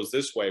mountain goes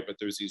this way, but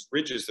there's these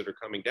ridges that are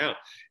coming down.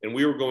 And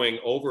we were going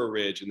over a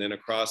ridge and then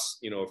across,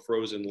 a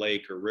frozen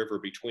lake or river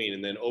between,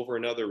 and then over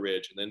another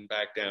ridge and then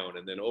back down,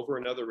 and then over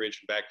another ridge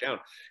and back down.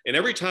 And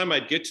every time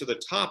I'd get to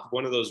the top of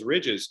one of those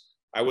ridges,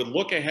 I would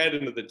look ahead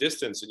into the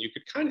distance and you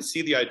could kind of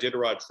see the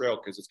Iditarod Trail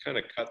because it's kind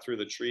of cut through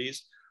the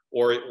trees,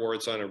 or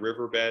it's on a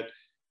riverbed.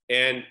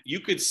 And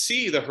you could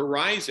see the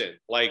horizon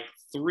like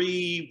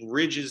 3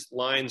 ridges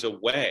lines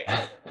away.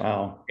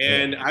 Wow.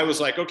 And I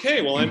was like,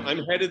 okay, well,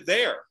 I'm headed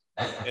there.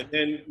 And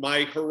then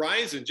my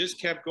horizon just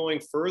kept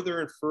going further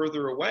and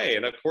further away.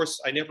 And of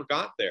course, I never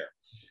got there.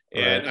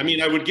 And I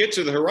mean, I would get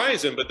to the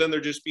horizon, but then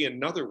there'd just be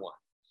another one.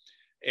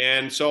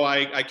 And so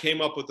I came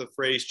up with the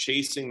phrase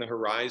chasing the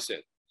horizon.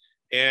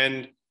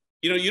 And,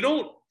 you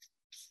don't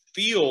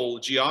feel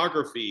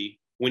geography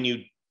when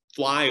you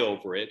fly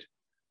over it.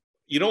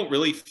 You don't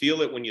really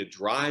feel it when you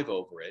drive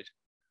over it.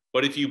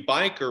 But if you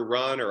bike or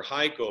run or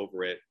hike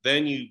over it,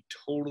 then you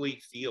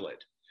totally feel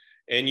it.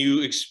 and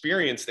you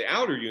experience the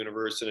outer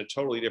universe in a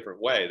totally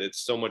different way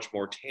that's so much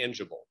more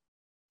tangible,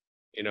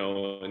 you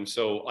know. And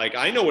so like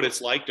I know what it's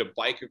like to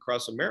bike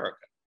across America,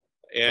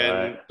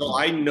 and so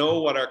I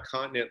know what our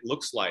continent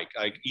looks like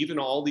even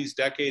all these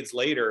decades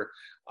later.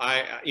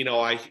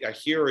 I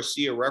hear or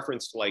see a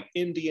reference to like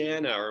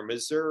Indiana or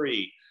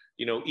Missouri,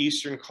 you know,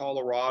 eastern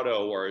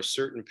Colorado or a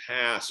certain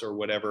pass or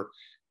whatever,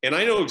 and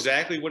I know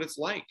exactly what it's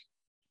like.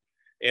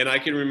 And I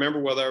can remember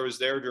whether I was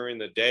there during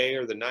the day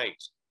or the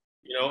night,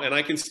 you know, and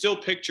I can still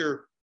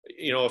picture,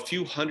 you know, a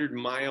few hundred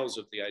miles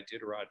of the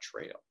Iditarod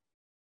Trail.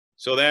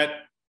 So that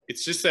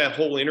it's just that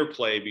whole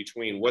interplay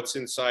between what's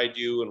inside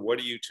you and what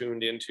are you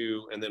tuned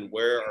into, and then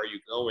where are you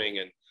going?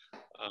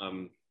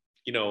 And,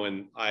 you know,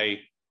 and I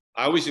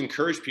always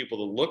encourage people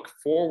to look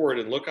forward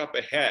and look up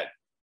ahead.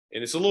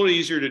 And it's a little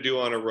easier to do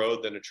on a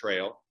road than a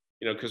trail,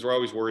 you know, because we're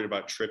always worried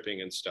about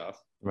tripping and stuff.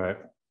 Right.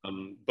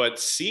 But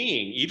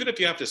seeing, even if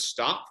you have to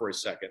stop for a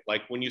second,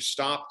 like when you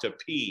stop to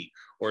pee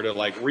or to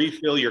like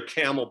refill your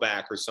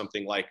Camelback or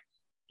something, like,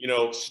 you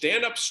know,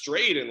 stand up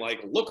straight and like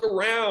look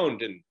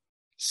around and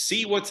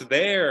see what's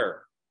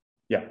there.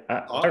 Yeah,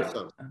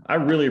 Awesome. I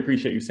really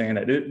appreciate you saying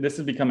that. This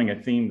is becoming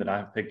a theme that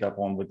I've picked up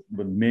on with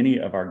many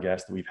of our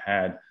guests that we've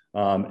had.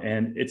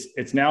 And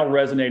it's now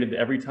resonated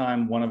every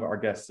time one of our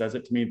guests says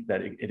it to me,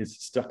 that it is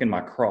stuck in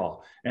my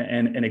craw,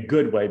 and in a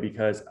good way,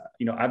 because,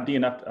 you know, I've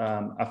DNF'd,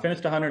 I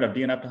finished 100, I've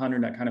DNF'd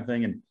 100, that kind of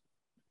thing. And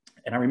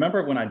I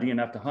remember when I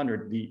DNF'd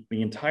 100,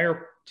 the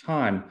entire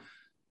time,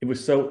 it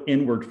was so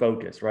inward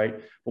focused, right?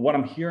 But what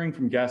I'm hearing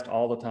from guests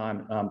all the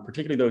time,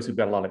 particularly those who've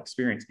got a lot of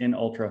experience in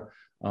ultra,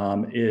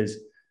 is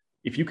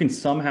if you can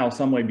somehow,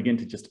 some way begin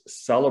to just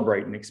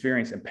celebrate and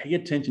experience and pay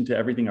attention to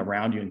everything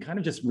around you and kind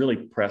of just really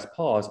press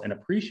pause and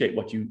appreciate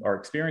what you are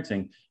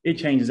experiencing, it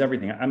changes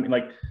everything. I mean,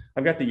 like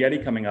I've got the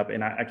Yeti coming up,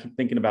 and I keep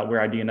thinking about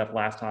where I DNF'd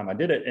last time I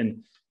did it.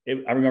 And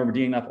I remember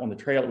DNF on the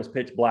trail, it was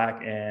pitch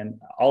black, and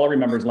all I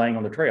remember is laying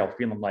on the trail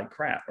feeling like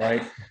crap,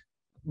 right?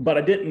 But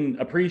I didn't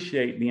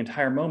appreciate the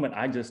entire moment.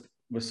 I just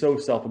was so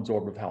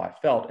self-absorbed with how I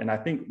felt. And I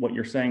think what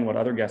you're saying, what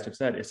other guests have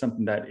said, is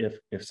something that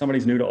if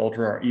somebody's new to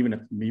ultra, or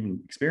even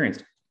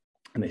experienced,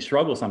 and they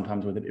struggle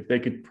sometimes with it, if they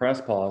could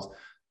press pause,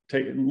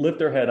 lift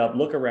their head up,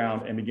 look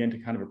around, and begin to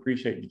kind of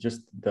appreciate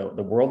just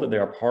the world that they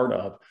are part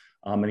of,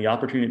 and the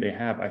opportunity they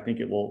have, I think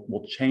it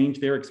will change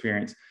their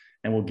experience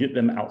and will get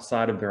them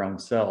outside of their own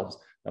selves.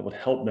 That would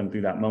help them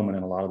through that moment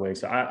in a lot of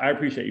ways. So I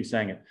appreciate you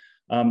saying it.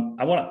 I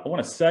want to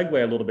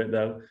segue a little bit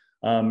though,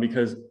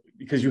 because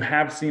you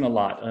have seen a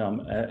lot,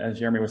 as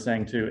Jeremy was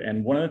saying too.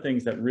 And one of the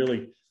things that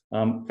really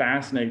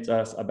fascinates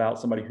us about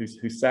somebody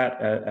who sat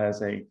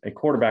as a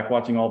quarterback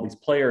watching all these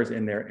players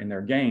in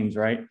their games,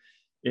 right,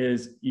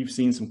 is you've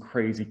seen some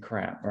crazy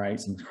crap, right?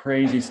 Some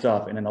crazy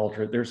stuff in an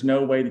ultra. There's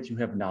no way that you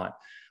have not.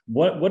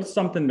 What's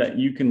something that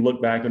you can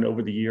look back on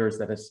over the years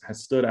that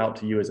has stood out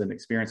to you as an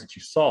experience that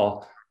you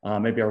saw,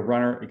 maybe a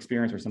runner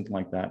experience or something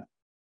like that?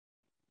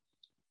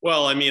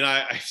 Well, I mean,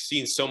 I've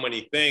seen so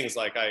many things.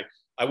 Like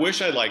I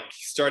wish I like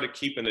started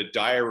keeping a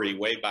diary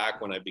way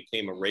back when I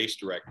became a race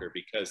director,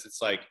 because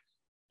it's like,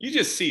 you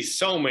just see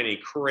so many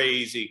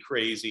crazy,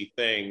 crazy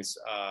things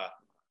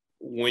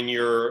when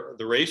you're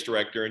the race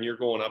director and you're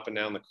going up and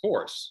down the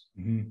course.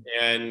 Mm-hmm.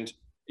 And,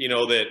 you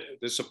know, that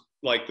this,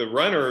 like the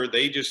runner,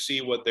 they just see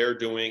what they're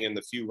doing and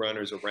the few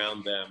runners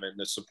around them, and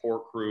the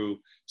support crew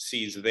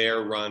sees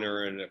their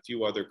runner and a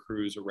few other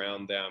crews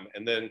around them.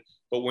 And then,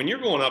 but when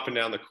you're going up and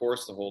down the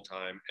course the whole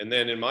time, and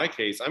then in my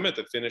case, I'm at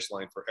the finish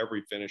line for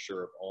every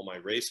finisher of all my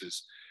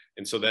races.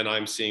 And so then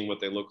I'm seeing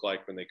what they look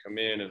like when they come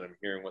in, and I'm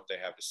hearing what they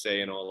have to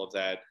say and all of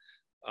that.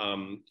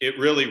 It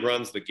really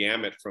runs the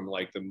gamut from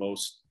like the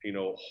most, you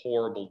know,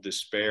 horrible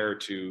despair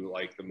to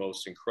like the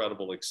most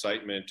incredible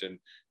excitement and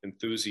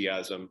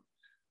enthusiasm.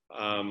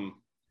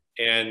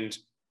 And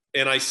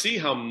I see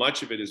how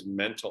much of it is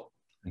mental,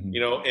 mm-hmm. you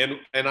know,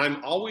 and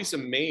I'm always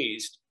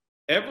amazed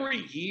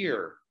every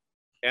year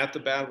at the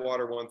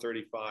Badwater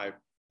 135,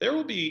 there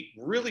will be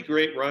really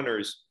great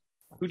runners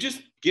who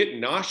just get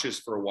nauseous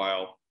for a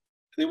while.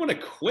 They want to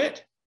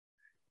quit.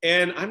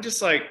 And I'm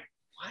just like,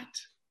 what?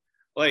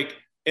 Like,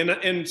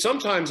 and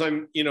sometimes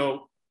I'm, you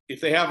know, if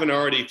they haven't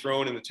already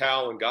thrown in the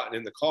towel and gotten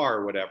in the car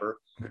or whatever,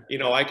 you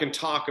know, I can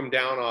talk them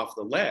down off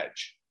the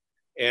ledge.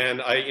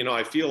 And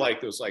I feel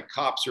like those like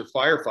cops or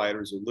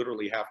firefighters who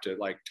literally have to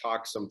like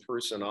talk some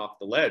person off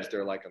the ledge.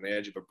 They're like on the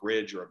edge of a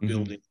bridge or a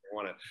building, mm-hmm. they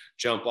want to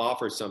jump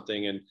off or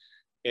something.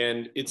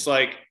 And it's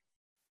like,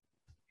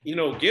 you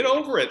know, get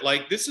over it.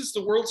 Like, this is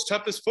the world's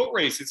toughest foot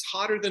race. It's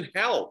hotter than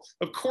hell.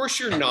 Of course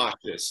you're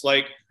nauseous.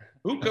 Like,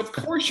 of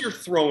course you're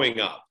throwing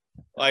up.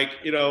 Like,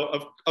 you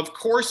know, of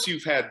course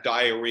you've had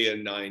diarrhea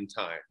 9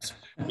 times,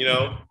 you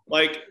know,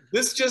 like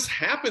this just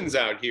happens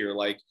out here.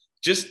 Like,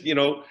 just, you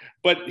know,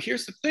 but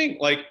here's the thing,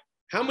 like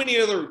how many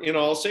other, you know,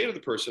 I'll say to the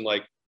person,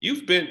 like,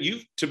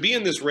 to be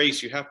in this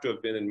race, you have to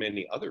have been in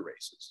many other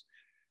races.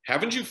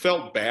 Haven't you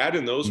felt bad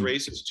in those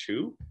races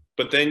too?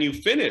 But then you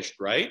finished,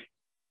 right?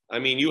 I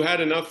mean, you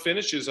had enough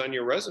finishes on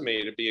your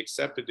resume to be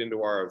accepted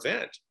into our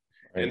event.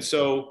 Right. And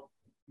so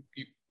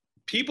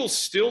people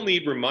still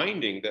need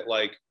reminding that,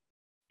 like,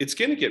 it's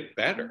going to get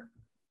better.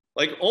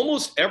 Like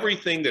almost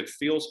everything that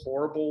feels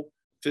horrible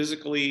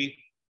physically,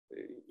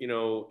 you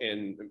know,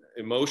 and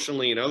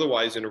emotionally and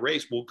otherwise in a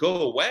race will go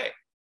away,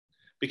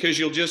 because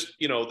you'll just,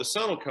 you know, the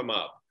sun will come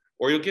up,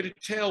 or you'll get a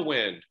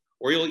tailwind,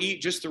 or you'll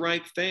eat just the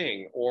right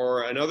thing,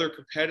 or another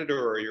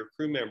competitor or your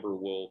crew member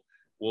will,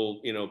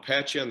 you know,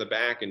 pat you on the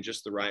back in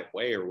just the right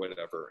way or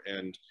whatever.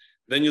 And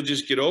then you'll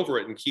just get over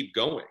it and keep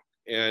going.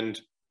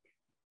 And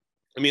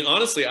I mean,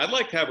 honestly, I'd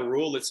like to have a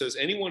rule that says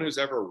anyone who's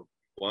ever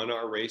won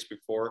our race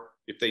before,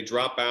 if they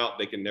drop out,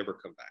 they can never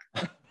come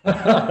back.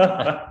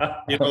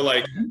 You know,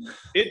 like,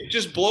 it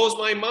just blows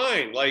my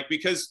mind. Like,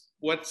 because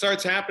what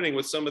starts happening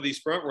with some of these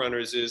front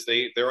runners is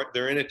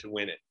they're in it to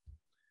win it.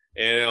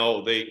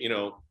 And you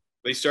know,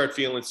 they start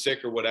feeling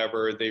sick or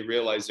whatever. They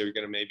realize they're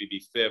going to maybe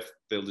be fifth.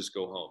 They'll just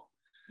go home.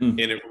 And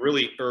it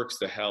really irks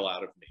the hell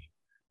out of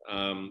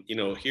me. You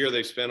know, here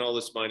they've spent all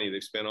this money,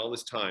 they've spent all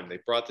this time,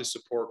 they've brought this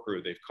support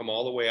crew, they've come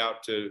all the way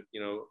out to, you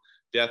know,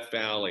 Death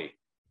Valley,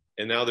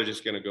 and now they're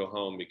just going to go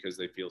home because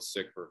they feel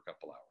sick for a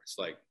couple hours.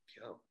 Like,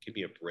 you know, give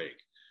me a break.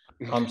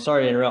 I'm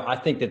sorry to interrupt. I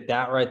think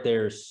that right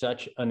there is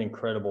such an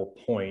incredible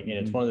point. And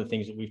it's one of the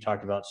things that we've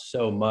talked about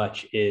so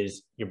much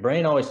is your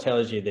brain always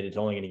tells you that it's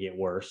only going to get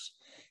worse.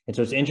 And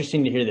so it's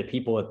interesting to hear that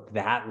people at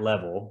that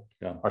level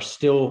are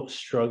still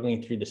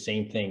struggling through the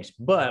same things.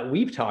 But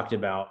we've talked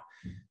about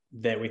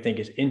that we think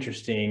is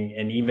interesting.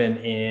 And even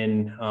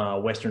in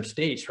Western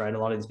states, right? A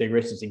lot of these big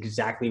races,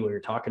 exactly what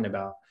you're talking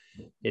about.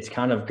 It's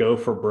kind of go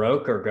for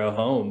broke or go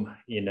home,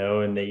 you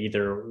know, and they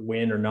either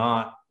win or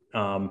not.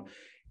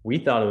 We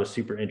thought it was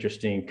super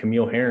interesting.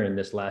 Camille Herron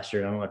this last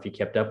year, I don't know if you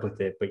kept up with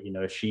it, but, you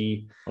know,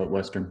 she at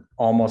Western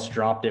almost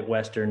dropped at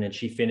Western, and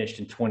she finished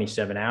in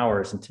 27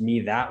 hours. And to me,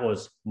 that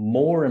was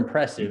more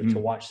impressive to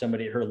watch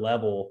somebody at her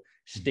level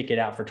stick it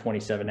out for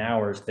 27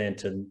 hours than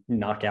to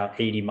knock out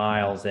 80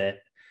 miles at,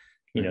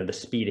 you know, the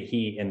speed of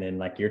heat. And then,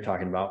 like you're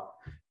talking about,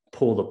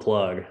 pull the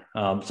plug.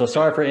 So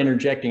sorry for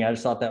interjecting. I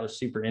just thought that was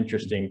super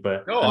interesting,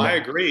 but no, I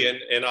agree.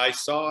 And I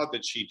saw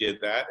that she did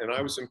that, and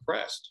I was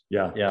impressed.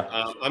 Yeah.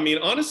 I mean,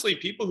 honestly,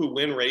 people who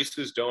win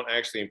races don't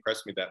actually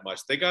impress me that much.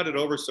 They got it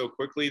over so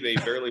quickly. They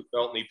barely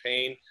felt any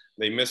pain.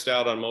 They missed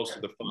out on most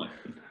of the fun.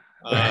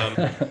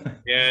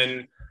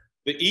 And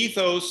the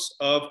ethos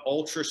of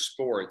ultra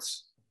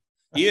sports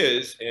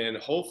is, and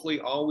hopefully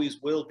always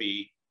will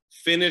be,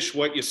 finish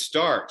what you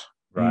start.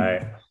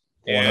 Right.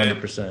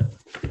 100%.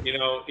 And, you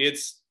know,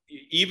 it's,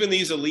 even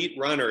these elite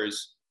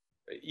runners,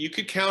 you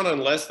could count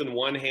on less than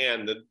one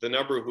hand the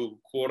number who,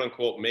 quote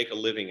unquote, make a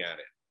living at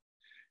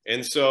it.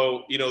 And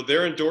so, you know,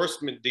 their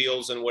endorsement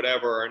deals and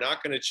whatever are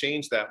not going to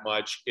change that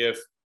much if,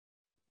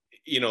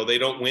 you know, they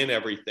don't win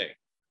everything,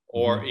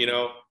 or, you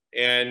know,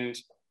 and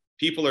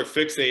people are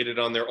fixated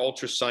on their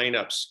ultra sign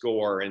up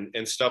score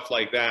and stuff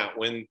like that.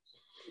 When,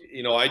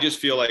 you know, I just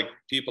feel like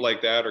people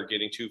like that are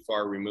getting too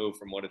far removed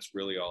from what it's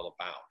really all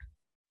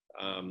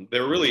about.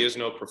 There really is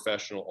no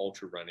professional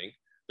ultra running.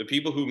 The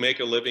people who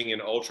make a living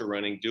in ultra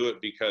running do it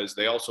because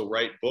they also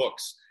write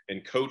books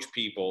and coach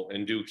people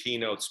and do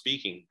keynote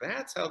speaking.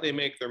 That's how they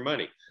make their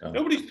money.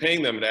 Nobody's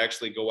paying them to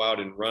actually go out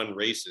and run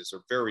races,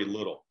 or very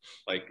little,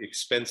 like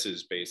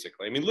expenses,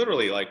 basically. I mean,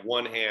 literally, like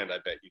one hand, I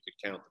bet you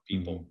could count the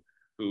people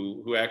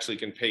who actually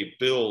can pay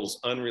bills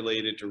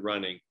unrelated to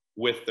running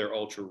with their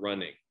ultra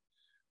running.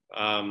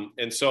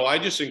 And so I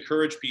just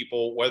encourage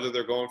people, whether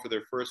they're going for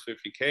their first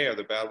 50K or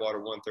the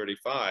Badwater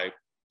 135,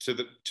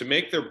 to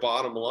make their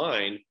bottom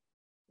line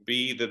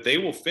be that they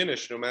will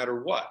finish no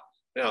matter what.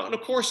 Now, and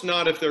of course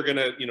not if they're going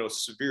to, you know,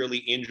 severely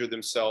injure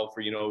themselves,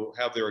 or, you know,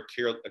 have their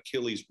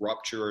Achilles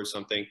rupture or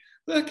something.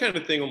 That kind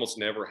of thing almost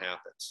never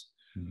happens.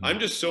 I'm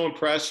just so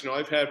impressed. You know,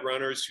 I've had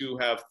runners who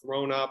have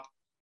thrown up,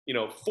 you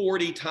know,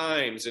 40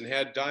 times and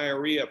had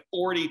diarrhea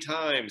 40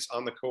 times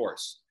on the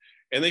course,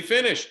 and they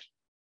finished.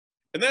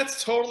 And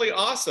that's totally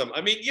awesome.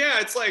 I mean,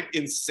 yeah, it's like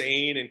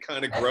insane and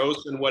kind of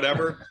gross and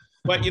whatever,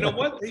 but you know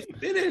what? They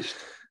finished.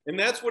 And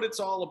that's what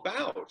it's all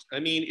about. I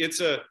mean,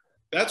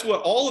 that's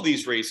what all of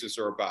these races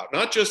are about.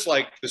 Not just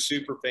like the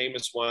super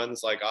famous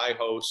ones like I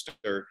host,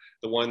 or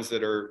the ones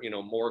that are, you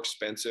know, more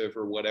expensive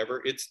or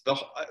whatever. It's the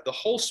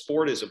whole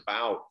sport is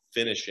about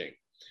finishing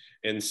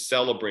and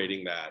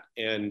celebrating that.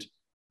 And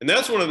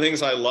that's one of the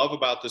things I love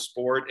about the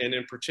sport, and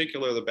in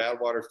particular the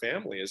Badwater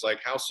family, is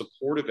like how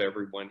supportive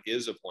everyone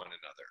is of one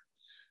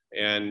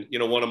another. And, you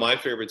know, one of my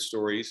favorite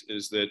stories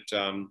is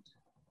that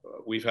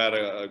we've had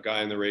a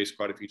guy in the race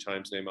quite a few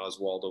times named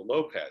Oswaldo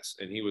Lopez,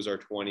 and he was our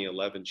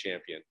 2011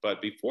 champion.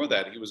 But before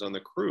that, he was on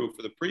the crew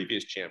for the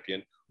previous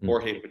champion,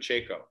 Jorge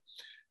Pacheco.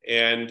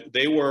 And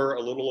they were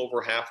a little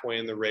over halfway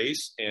in the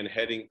race and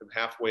heading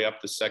halfway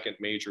up the second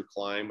major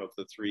climb of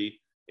the three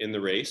in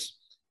the race.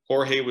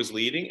 Jorge was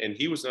leading, and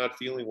he was not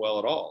feeling well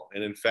at all.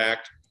 And in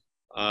fact,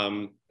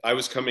 I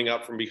was coming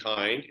up from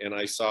behind, and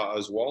I saw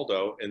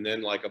Oswaldo, and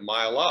then like a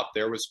mile up,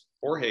 there was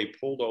Jorge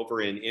pulled over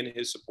in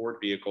his support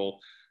vehicle,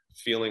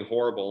 feeling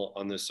horrible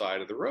on the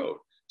side of the road.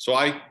 So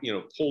I, you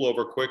know, pulled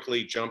over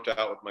quickly, jumped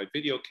out with my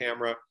video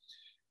camera,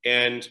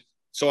 and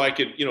so I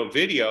could, you know,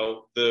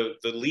 video the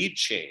lead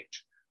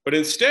change. But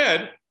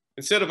instead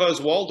instead of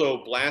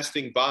Oswaldo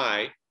blasting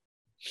by,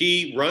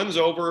 he runs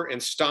over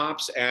and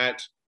stops at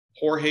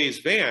Jorge's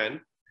van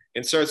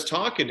and starts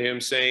talking to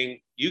him saying,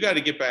 you got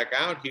to get back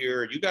out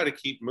here. You got to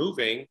keep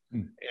moving.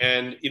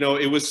 And, you know,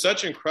 it was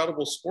such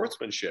incredible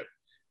sportsmanship.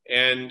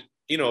 And,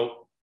 you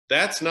know,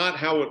 that's not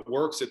how it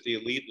works at the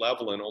elite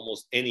level in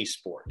almost any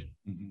sport.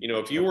 You know,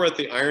 if you were at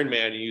the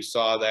Ironman and you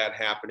saw that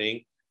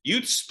happening,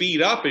 you'd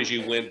speed up as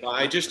you went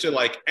by just to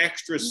like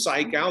extra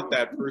psych out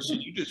that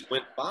person you just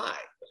went by.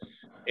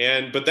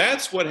 But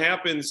that's what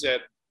happens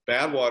at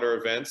Badwater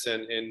events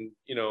and,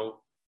 you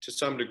know, to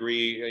some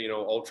degree, you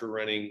know, ultra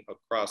running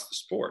across the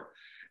sport.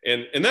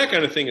 And that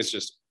kind of thing is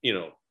just, you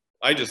know,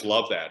 I just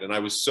love that. And I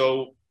was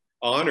so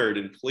honored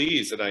and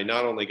pleased that I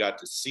not only got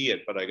to see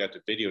it, but I got to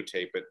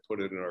videotape it,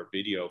 put it in our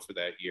video for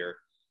that year.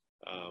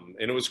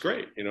 And it was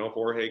great. You know,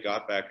 Jorge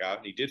got back out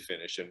and he did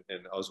finish, and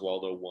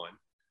Oswaldo won.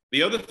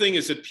 The other thing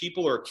is that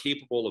people are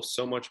capable of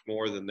so much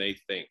more than they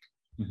think.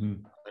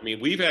 I mean,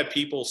 we've had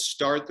people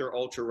start their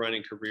ultra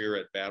running career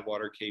at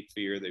Badwater Cape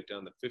Fear. They've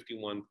done the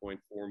 51.4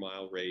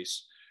 mile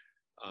race.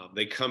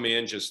 They come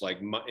in just like,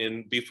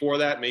 and before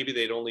that, maybe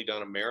they'd only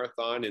done a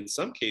marathon, in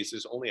some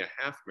cases, only a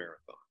half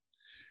marathon.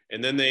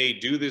 And then they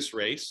do this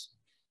race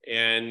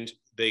and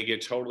they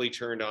get totally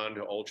turned on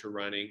to ultra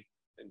running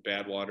and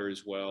Badwater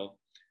as well.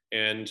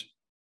 And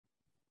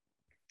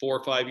 4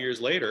 or 5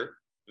 years later,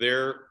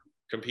 they're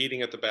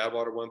competing at the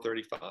Badwater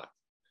 135.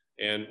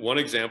 And one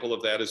example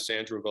of that is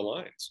Sandra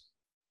Valines,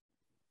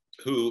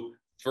 who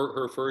for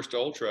her first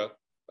ultra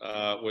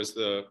was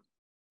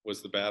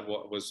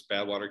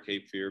Badwater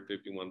Cape Fear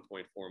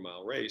 51.4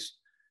 mile race.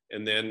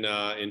 And then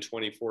in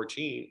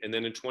 2014, and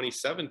then in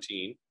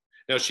 2017,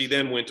 now she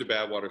then went to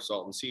Badwater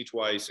Salton Sea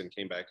twice and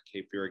came back to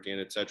Cape Fear again,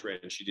 et cetera.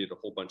 And she did a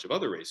whole bunch of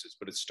other races,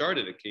 but it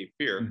started at Cape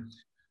Fear.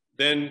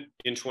 Then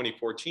in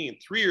 2014,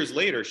 3 years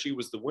later, she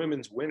was the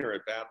women's winner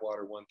at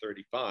Badwater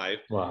 135.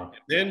 Wow.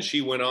 And then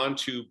she went on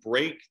to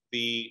break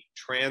the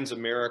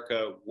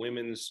Trans-America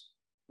women's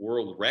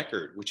world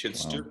record, which had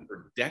stood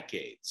for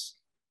decades.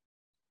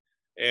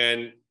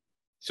 And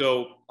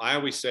so I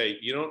always say,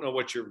 you don't know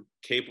what you're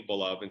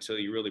capable of until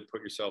you really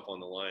put yourself on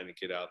the line and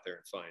get out there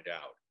and find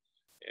out.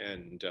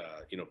 And,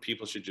 you know,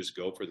 people should just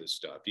go for this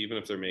stuff, even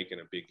if they're making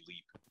a big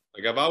leap.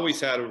 Like I've always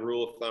had a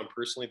rule of thumb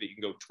personally that you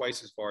can go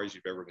twice as far as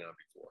you've ever gone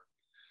before.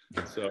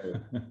 So,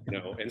 you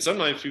know, and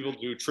sometimes people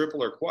do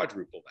triple or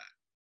quadruple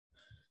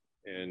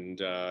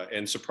that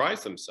and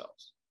surprise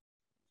themselves.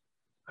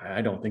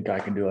 I don't think I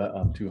can do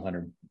a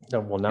 200. No,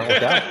 well, not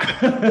with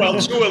that.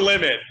 Well, to a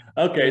limit.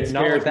 Okay, It's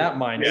not with that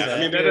mindset. Yeah, I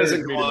mean, that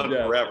doesn't go on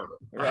forever.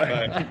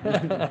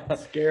 Right.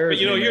 Scares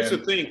But, you know, me, here's man.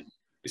 the thing,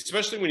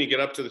 especially when you get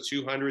up to the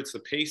 200s, the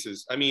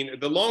paces, I mean,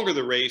 the longer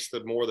the race,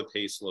 the more the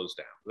pace slows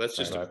down. That's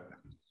just a fact.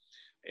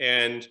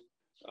 And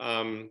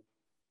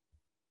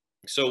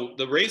so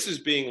the races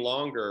being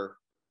longer,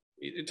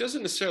 it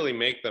doesn't necessarily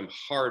make them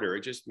harder.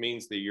 It just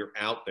means that you're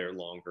out there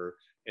longer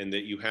and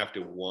that you have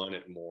to want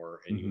it more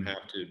and you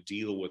have to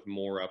deal with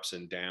more ups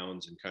and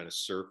downs and kind of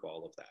surf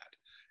all of that.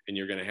 And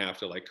you're going to have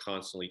to like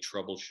constantly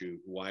troubleshoot.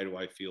 Why do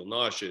I feel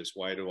nauseous?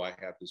 Why do I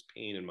have this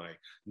pain in my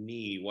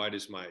knee? Why do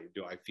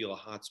I feel a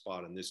hot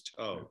spot on this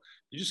toe?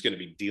 You're just going to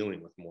be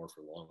dealing with more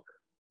for longer.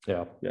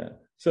 Yeah.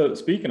 So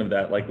speaking of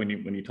that, like when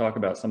you talk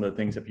about some of the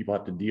things that people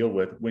have to deal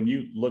with, when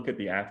you look at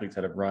the athletes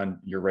that have run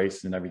your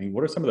races and everything,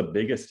 what are some of the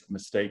biggest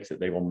mistakes that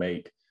they will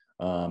make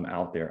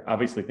out there?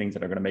 Obviously, things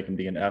that are going to make them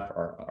DNF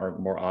are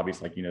more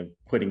obvious, like, you know,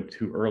 quitting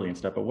too early and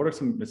stuff. But what are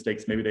some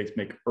mistakes maybe they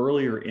make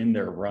earlier in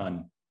their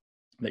run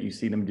that you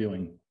see them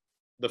doing?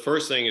 The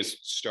first thing is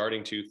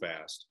starting too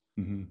fast.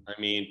 I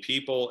mean,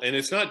 people, and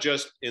it's not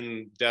just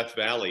in Death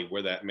Valley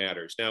where that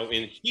matters. Now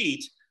in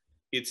heat,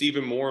 it's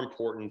even more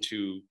important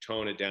to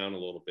tone it down a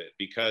little bit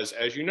because,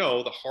 as you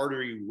know, the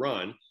harder you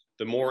run,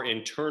 the more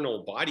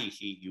internal body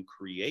heat you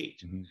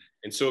create.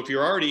 And so if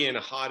you're already in a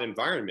hot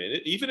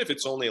environment, even if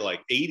it's only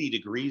like 80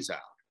 degrees out,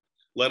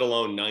 let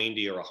alone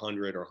 90 or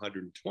 100 or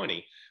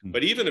 120,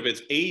 but even if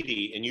it's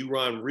 80 and you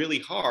run really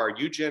hard,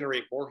 you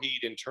generate more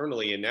heat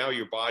internally, and now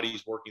your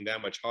body's working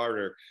that much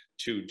harder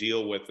to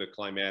deal with the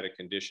climatic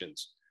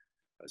conditions.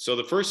 So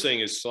the first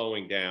thing is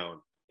slowing down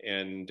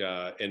and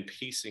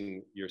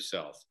pacing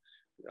yourself.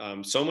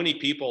 So many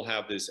people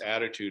have this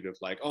attitude of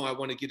like, oh, I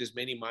want to get as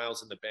many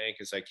miles in the bank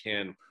as I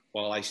can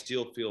while I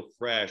still feel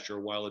fresh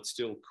or while it's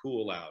still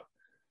cool out.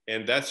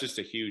 And that's just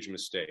a huge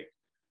mistake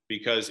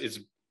because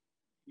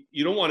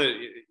you don't want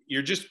to,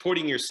 you're just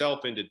putting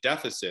yourself into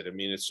deficit. I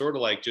mean, it's sort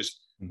of like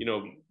just, you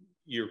know,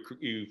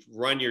 you've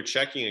run your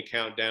checking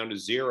account down to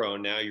zero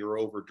and now you're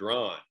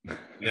overdrawn.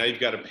 Now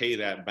you've got to pay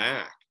that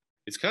back.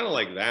 It's kind of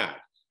like that.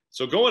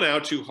 So going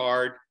out too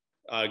hard,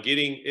 I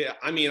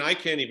mean, I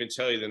can't even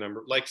tell you the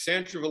number. Like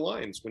Sandra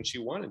Valines, when she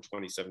won in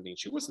 2017,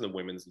 she wasn't the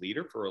women's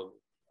leader for,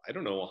 I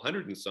don't know,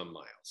 100 and some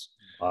miles.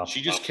 Wow.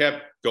 She just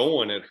kept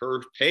going at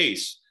her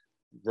pace,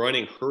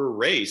 running her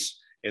race,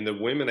 and the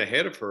women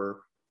ahead of her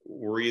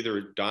were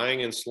either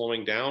dying and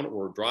slowing down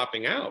or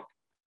dropping out.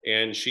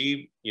 And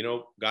she, you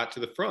know, got to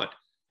the front.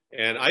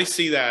 And I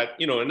see that,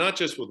 you know, and not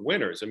just with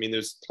winners. I mean,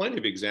 there's plenty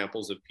of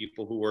examples of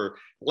people who were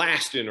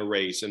last in a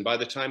race, and by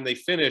the time they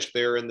finish,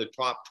 they're in the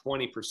top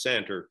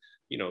 20%, or,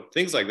 you know,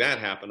 things like that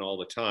happen all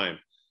the time.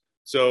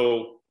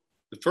 So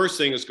the first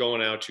thing is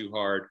going out too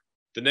hard.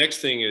 The next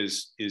thing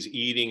is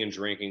eating and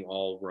drinking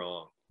all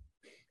wrong.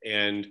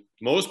 And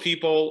most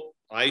people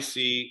I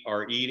see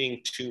are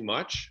eating too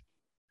much.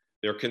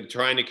 They're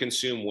trying to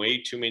consume way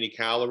too many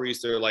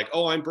calories. They're like,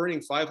 oh, I'm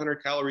burning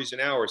 500 calories an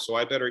hour, so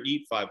I better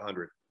eat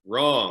 500.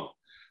 Wrong.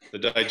 The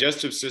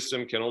digestive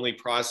system can only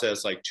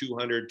process like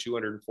 200,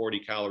 240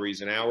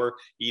 calories an hour.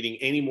 Eating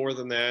any more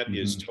than that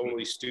is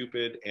totally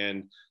stupid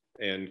and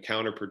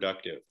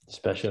counterproductive.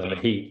 Especially on the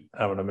heat,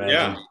 I would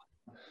imagine.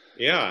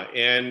 Yeah.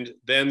 And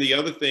then the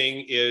other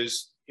thing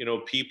is, you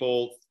know,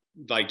 people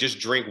like just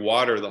drink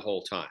water the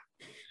whole time.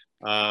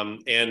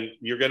 And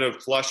you're going to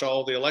flush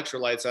all the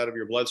electrolytes out of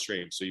your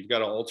bloodstream. So you've got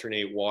to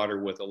alternate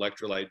water with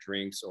electrolyte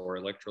drinks or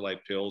electrolyte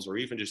pills, or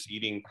even just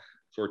eating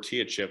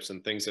tortilla chips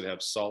and things that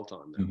have salt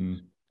on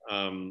them.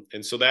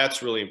 And so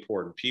that's really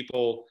important.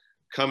 People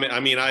come in,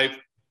 I mean,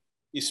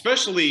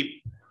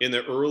 especially in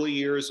the early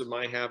years of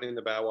my having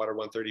the Badwater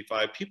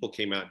 135, people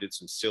came out and did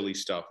some silly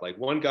stuff. Like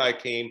one guy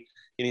came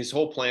and his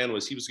whole plan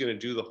was he was going to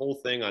do the whole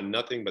thing on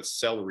nothing but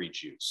celery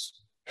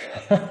juice.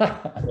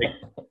 Like,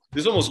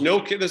 there's almost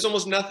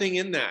nothing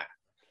in that,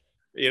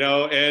 you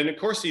know, and of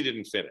course he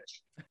didn't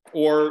finish.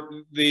 Or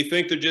they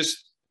think they're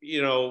just,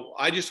 you know,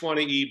 I just want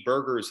to eat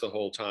burgers the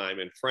whole time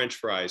and French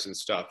fries and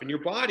stuff. And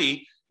your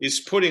body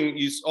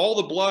is all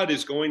the blood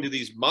is going to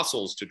these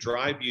muscles to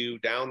drive you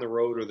down the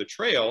road or the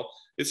trail.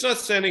 It's not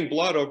sending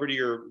blood over to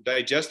your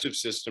digestive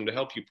system to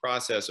help you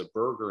process a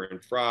burger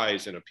and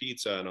fries and a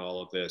pizza and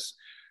all of this.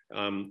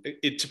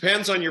 It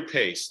depends on your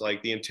pace.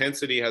 Like the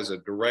intensity has a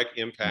direct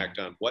impact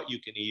on what you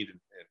can eat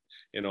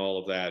and all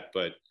of that.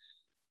 But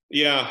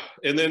yeah,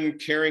 and then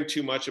caring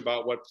too much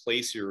about what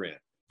place you're in.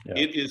 Yeah.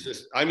 It is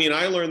this, I mean,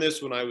 I learned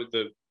this when I was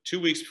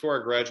 2 weeks before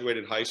I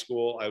graduated high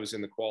school. I was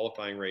in the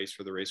qualifying race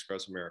for the Race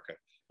Across America.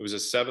 It was a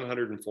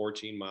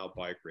 714-mile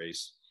bike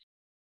race.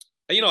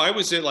 And, you know, I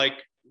was in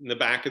the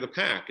back of the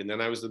pack, and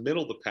then I was the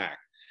middle of the pack.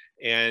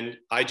 And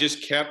I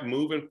just kept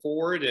moving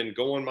forward and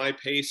going my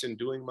pace and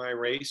doing my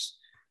race.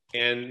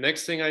 And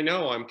next thing I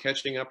know, I'm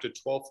catching up to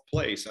 12th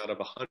place out of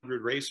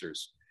 100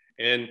 racers.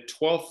 And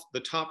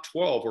the top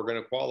 12 were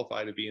going to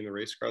qualify to be in the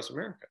Race Across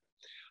America.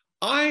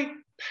 I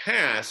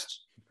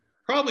passed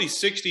probably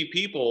 60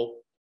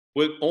 people,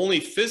 with only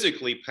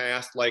physically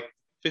passed like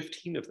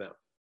 15 of them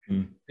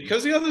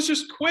because the others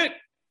just quit,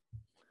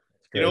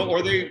 you know,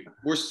 or they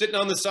were sitting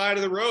on the side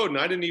of the road and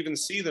I didn't even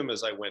see them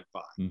as I went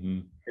by.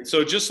 And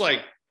so just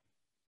like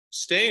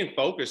staying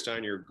focused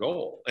on your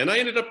goal. And I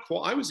ended up,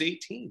 I was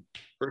 18,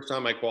 first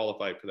time I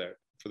qualified for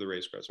the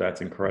Race Across America.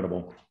 That's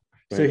incredible.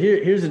 So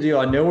here's the deal.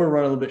 I know we're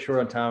running a little bit short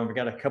on time. We've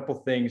got a couple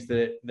things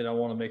that I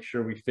want to make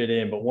sure we fit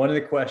in. But one of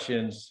the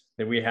questions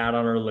that we had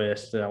on our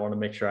list that I want to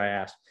make sure I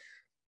ask,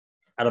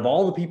 out of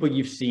all the people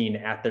you've seen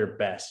at their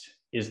best,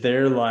 is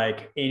there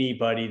like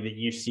anybody that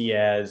you see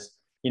as,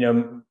 you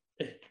know,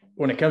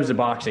 when it comes to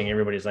boxing,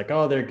 everybody's like,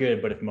 oh, they're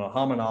good. But if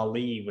Muhammad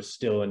Ali was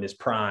still in his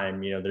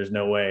prime, you know, there's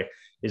no way.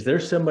 Is there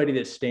somebody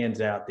that stands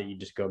out that you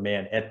just go,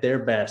 man, at their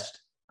best,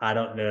 I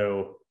don't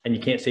know. And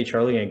you can't say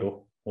Charlie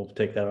Angle. We'll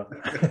take that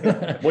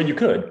up. Well, you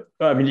could.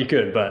 I mean, you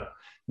could,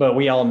 but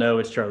we all know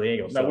it's Charlie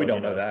Angle. No, we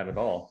don't know that at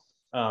all.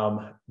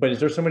 But is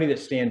there somebody that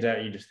stands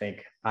out? You just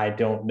think, I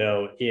don't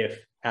know if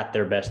at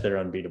their best they're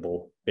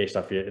unbeatable based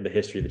off the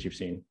history that you've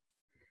seen.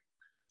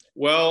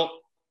 Well,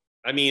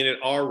 I mean, at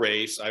our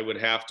race, I would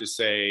have to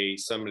say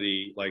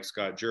somebody like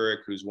Scott Jurek,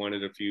 who's won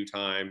it a few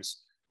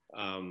times,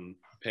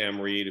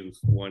 Pam Reed, who's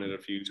won it a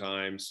few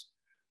times.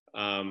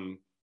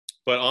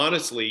 But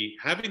honestly,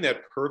 having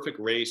that perfect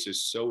race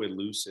is so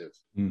elusive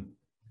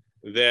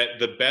that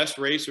the best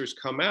racers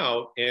come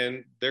out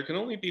and there can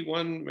only be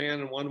one man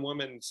and one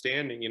woman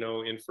standing, you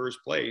know, in first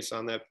place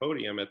on that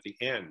podium at the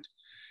end.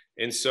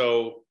 And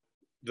so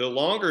the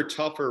longer,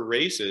 tougher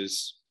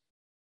races,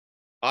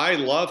 I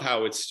love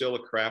how it's still a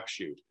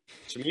crapshoot.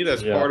 To me,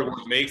 that's part of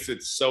what makes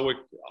it so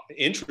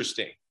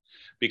interesting,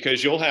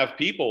 because you'll have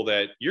people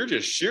that you're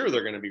just sure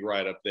they're going to be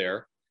right up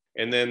there,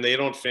 and then they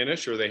don't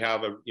finish, or they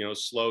have a, you know,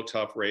 slow,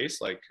 tough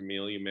race like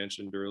Camille you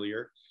mentioned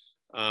earlier.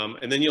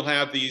 And then you'll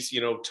have these, you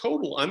know,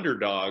 total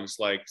underdogs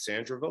like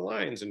Sandra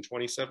Valines in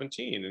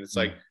 2017. And it's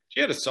like,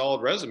 she had a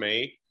solid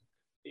resume,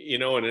 you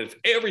know, and if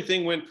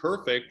everything went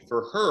perfect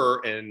for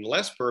her and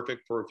less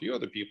perfect for a few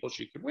other people,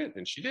 she could win.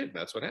 And she did. And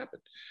that's what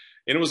happened.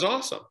 And it was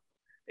awesome.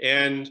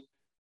 And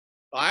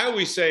I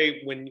always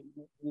say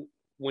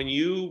when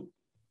you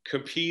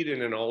compete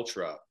in an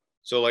ultra,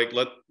 so like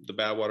let the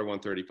Badwater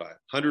 135,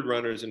 100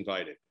 runners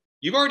invited,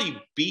 you've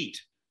already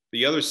beat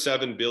the other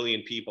 7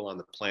 billion people on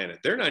the planet.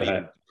 They're not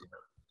even.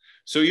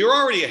 So you're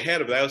already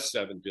ahead of those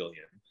 7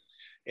 billion.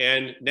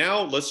 And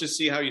now let's just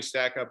see how you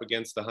stack up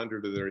against the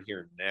 100 that are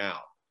here now.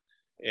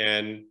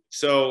 And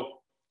so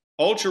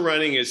ultra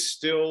running is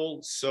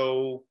still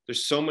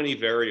there's so many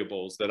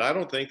variables that I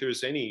don't think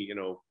there's any, you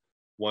know,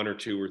 one or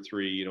two or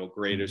three, you know,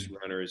 greatest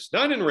runners,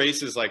 not in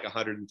races like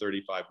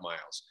 135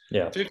 miles,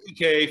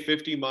 50K,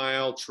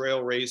 50-mile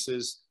trail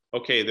races.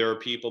 Okay, there are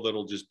people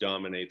that'll just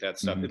dominate that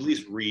stuff, at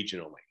least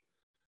regionally.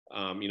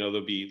 You know,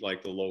 there'll be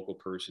like the local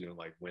person who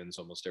like wins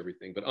almost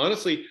everything. But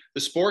honestly,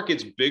 the sport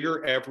gets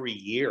bigger every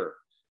year.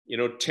 You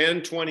know,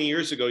 10, 20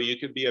 years ago, you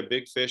could be a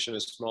big fish in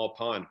a small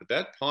pond, but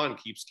that pond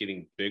keeps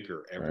getting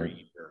bigger every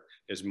year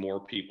as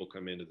more people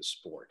come into the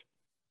sport.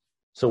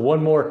 So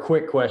one more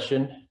quick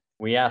question.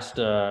 We asked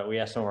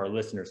some of our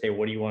listeners, hey,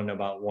 what do you want to know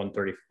about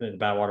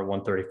Badwater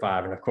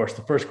 135? And of course,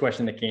 the first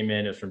question that came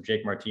in is from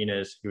Jake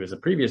Martinez, who was a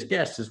previous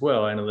guest as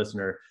well and a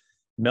listener.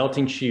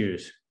 Melting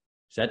shoes.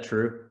 Is that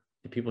true?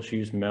 Do people's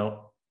shoes melt?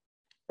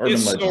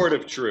 It's sort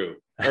of true.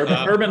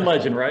 Urban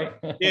legend, right?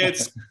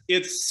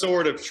 It's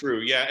sort of true.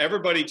 Yeah,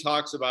 everybody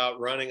talks about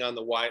running on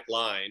the white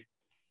line.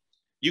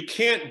 You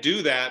can't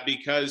do that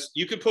because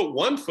you could put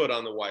one foot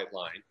on the white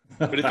line,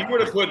 but if you were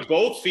to put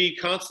both feet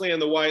constantly on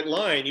the white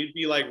line, you'd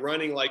be like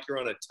running like you're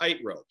on a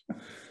tightrope.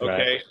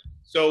 Okay,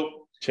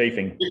 so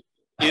chafing.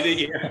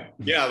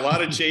 Yeah, a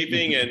lot of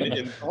chafing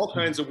and all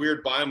kinds of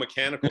weird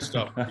biomechanical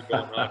stuff going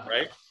on,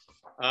 right?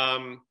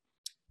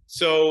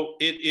 So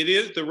it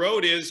is, the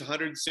road is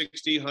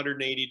 160,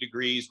 180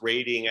 degrees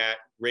radiating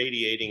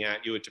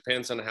at you. It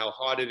depends on how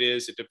hot it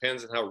is. It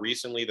depends on how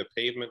recently the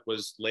pavement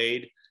was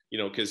laid, you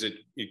know, because it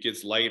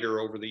gets lighter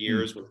over the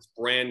years. When it's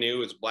brand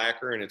new, it's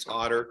blacker and it's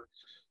hotter.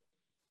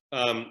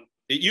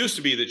 It used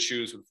to be that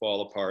shoes would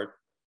fall apart.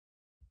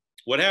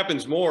 What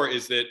happens more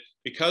is that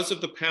because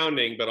of the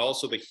pounding, but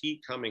also the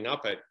heat coming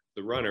up at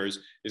the runners,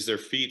 is their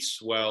feet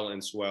swell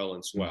and swell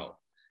and swell.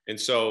 And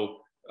so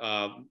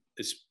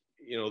it's,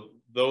 you know,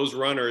 those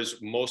runners,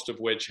 most of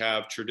which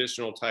have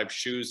traditional type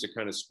shoes that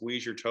kind of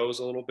squeeze your toes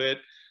a little bit,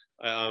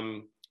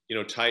 you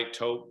know, tight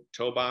toe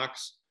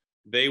box,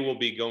 they will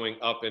be going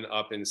up and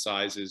up in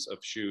sizes of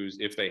shoes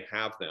if they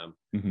have them,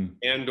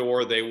 and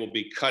or they will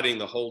be cutting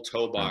the whole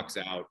toe box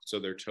out so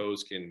their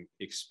toes can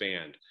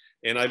expand.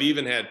 And I've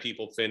even had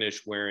people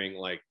finish wearing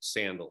like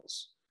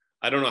sandals.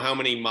 I don't know how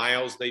many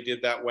miles they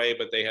did that way,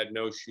 but they had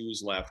no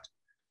shoes left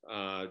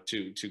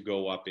to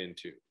go up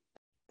into.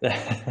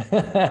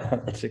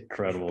 That's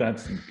incredible.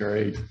 That's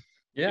great.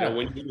 Yeah.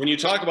 You know, when you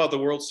talk about the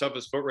world's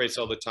toughest foot race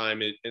all the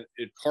time,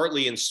 it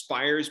partly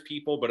inspires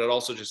people, but it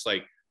also just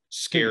like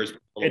scares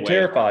people away. It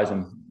terrifies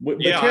them.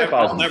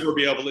 I'll never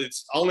be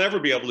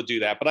able to do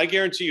that. But I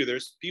guarantee you,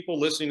 there's people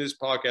listening to this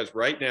podcast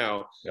right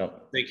now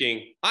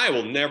thinking, I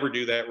will never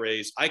do that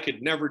race. I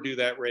could never do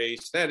that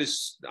race.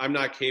 I'm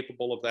not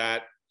capable of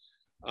that.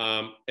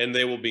 And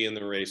they will be in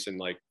the race in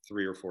like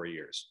 3 or 4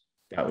 years.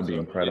 That would be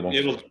incredible.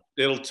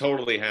 It'll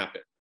totally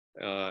happen.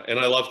 And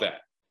I love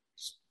that.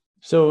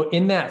 So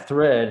in that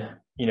thread,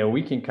 you know,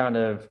 we can kind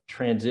of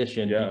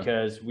transition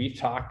because we've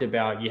talked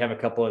about, you have a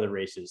couple other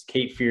races,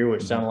 Cape Fear,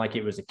 which sounded like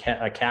it was a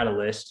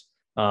catalyst,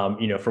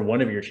 you know, for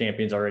one of your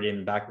champions already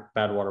in the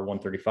Badwater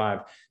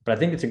 135. But I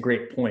think it's a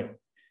great point.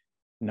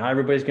 Not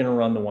everybody's going to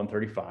run the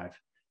 135.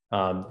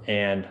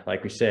 And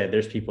like we said,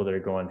 there's people that are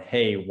going,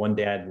 hey, one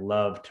day I'd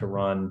love to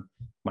run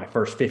my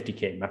first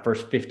 50K, my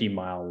first 50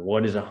 mile.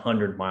 What does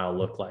 100 mile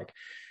look like?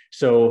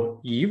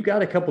 So you've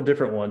got a couple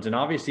different ones, and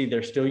obviously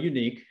they're still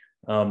unique.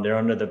 They're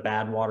under the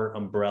Badwater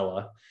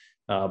umbrella.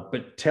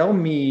 But tell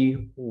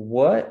me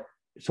what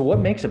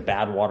makes a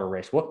Badwater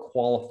race? What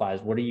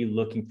qualifies? What are you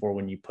looking for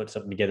when you put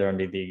something together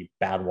under the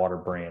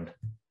Badwater brand?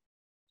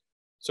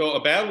 So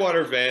a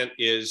Badwater event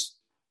is,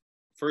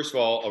 first of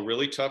all, a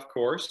really tough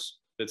course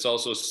that's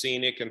also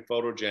scenic and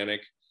photogenic.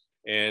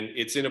 And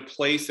it's in a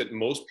place that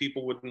most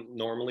people wouldn't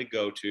normally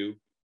go to.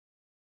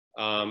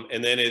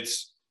 And then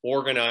it's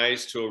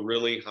organized to a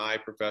really high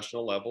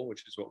professional level,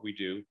 which is what we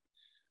do.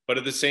 But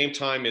at the same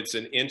time, it's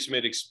an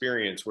intimate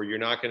experience where you're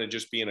not going to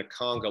just be in a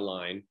conga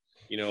line,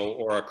 you know,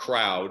 or a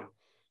crowd.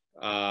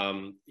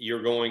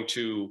 You're going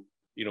to,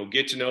 you know,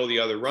 get to know the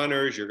other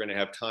runners. You're going to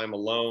have time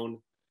alone,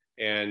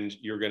 and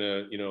you're going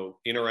to, you know,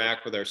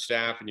 interact with our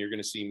staff, and you're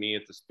going to see me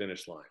at the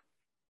finish line.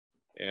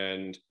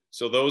 And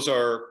so those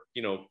are,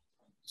 you know,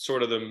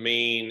 sort of the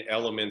main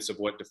elements of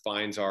what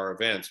defines our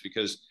events,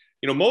 because,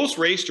 you know, most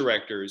race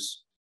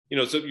directors, you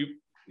know, so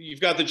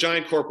you've got the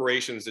giant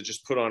corporations that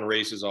just put on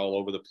races all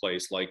over the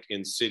place, like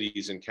in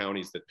cities and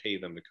counties that pay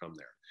them to come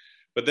there.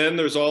 But then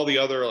there's all the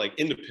other like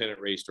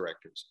independent race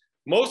directors.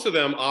 Most of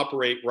them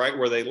operate right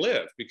where they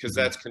live because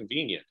that's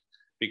convenient,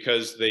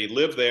 because they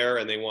live there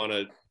and they want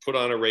to put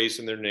on a race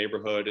in their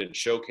neighborhood and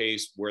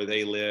showcase where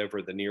they live,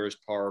 or the nearest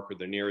park, or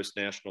the nearest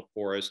national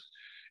forest.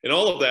 And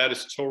all of that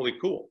is totally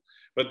cool.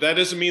 But that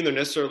doesn't mean they're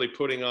necessarily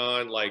putting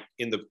on like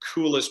in the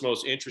coolest,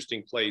 most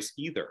interesting place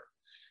either.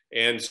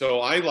 And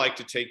so I like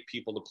to take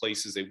people to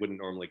places they wouldn't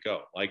normally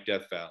go, like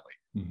Death Valley,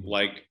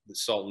 like the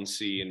Salton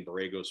Sea in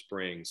Borrego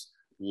Springs,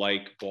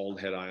 like Bald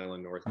Head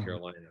Island, North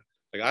Carolina.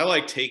 Like, I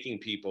like taking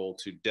people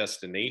to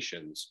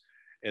destinations,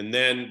 and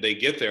then they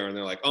get there and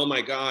they're like, oh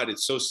my God,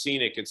 it's so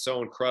scenic, it's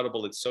so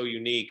incredible, it's so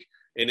unique,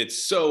 and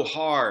it's so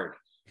hard.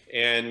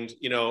 And,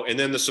 you know, and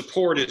then the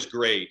support is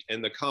great,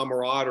 and the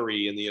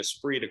camaraderie and the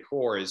esprit de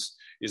corps is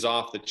is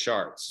off the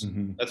charts.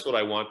 Mm-hmm. That's what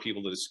I want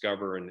people to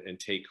discover and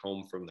take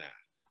home from that.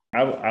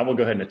 I will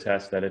go ahead and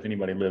attest that if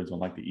anybody lives on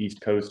like the East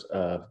Coast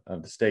of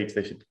the States,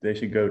 they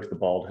should go to the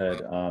Bald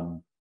Head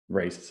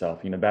race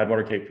itself. You know,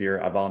 Badwater Cape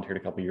Fear, I volunteered a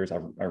couple of years. I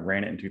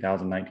ran it in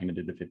 2019 and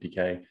did the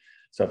 50K.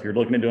 So if you're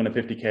looking at doing a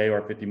 50K or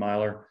a 50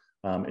 miler,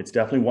 it's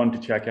definitely one to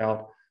check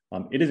out.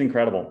 It is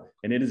incredible,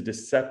 and it is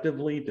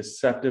deceptively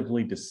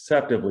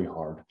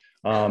hard.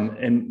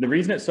 And the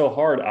reason it's so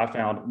hard, I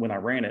found when I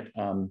ran it,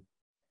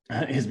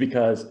 is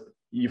because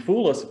you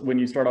fool us when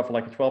you start off with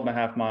like a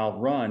 12.5 mile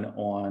run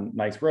on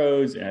nice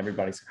roads and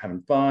everybody's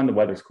having fun. The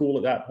weather's cool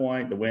at that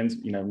point. The wind's,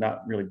 you know,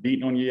 not really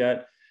beating on you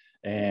yet.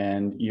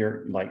 And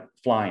you're like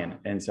flying.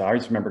 And so I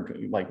just remember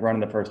like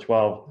running the first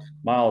 12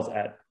 miles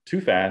at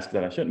too fast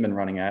that I shouldn't have been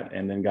running at,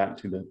 and then got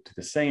to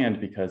the sand,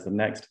 because the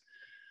next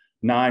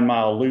 9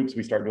 mile loops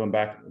we start doing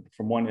back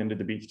from one end of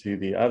the beach to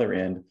the other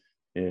end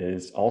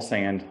is all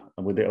sand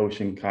with the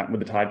ocean, with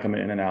the tide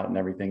coming in and out and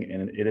everything.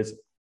 And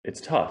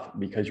it's tough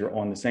because you're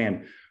on the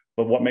sand.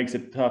 But what makes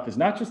it tough is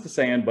not just the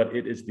sand, but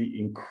it is the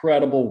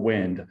incredible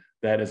wind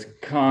that is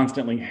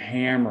constantly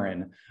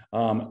hammering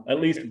at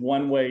least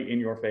one way in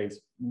your face.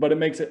 But it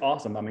makes it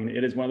awesome. I mean,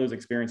 it is one of those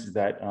experiences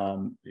that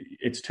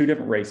it's two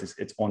different races.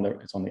 It's on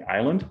the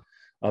island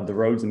of the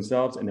roads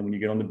themselves, and then when you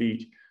get on the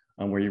beach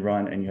where you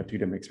run, and you have two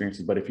different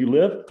experiences. But if you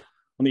live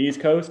on the East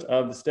Coast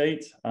of the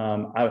States,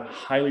 I would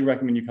highly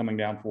recommend you coming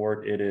down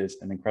for it. It is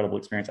an incredible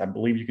experience. I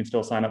believe you can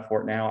still sign up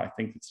for it now. I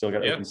think it's still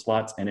got open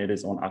slots, and it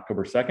is on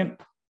October 2nd.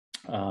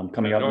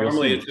 Coming up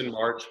normally it's in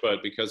March,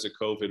 but because of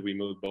COVID we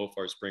moved both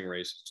our spring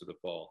races to the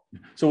fall.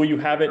 So will you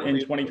have it in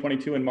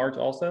 2022 in March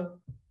also?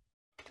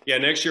 Yeah,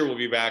 next year we'll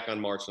be back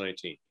on March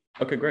 19th.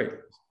 Okay, great.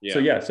 So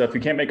if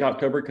you can't make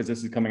October because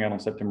this is coming out on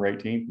September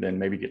 18th, then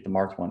maybe get the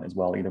March one as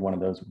well. Either one of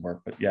those would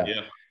work. But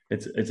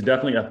it's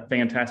definitely a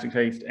fantastic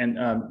taste and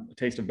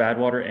taste of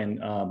Badwater.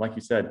 And like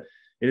you said,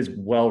 it is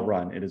well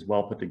run. It is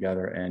well put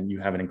together, and you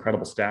have an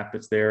incredible staff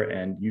that's there,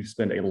 and you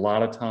spend a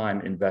lot of time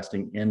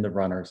investing in the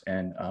runners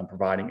and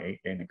providing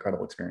an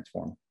incredible experience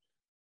for them.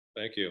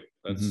 Thank you.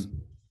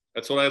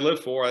 That's what I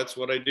live for. That's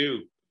what I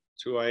do.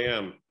 It's who I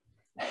am.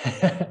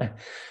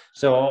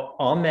 So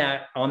on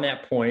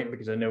that point,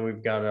 because I know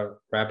we've got to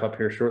wrap up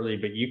here shortly,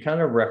 but you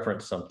kind of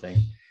referenced something.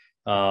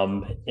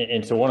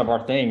 And so one of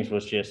our things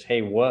was just,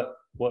 hey, what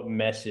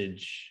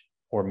message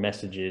or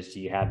messages do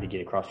you have to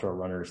get across to our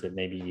runners that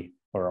maybe,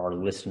 or our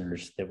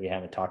listeners, that we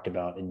haven't talked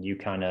about? And you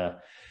kind of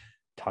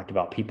talked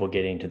about people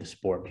getting to the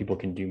sport. People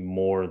can do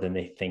more than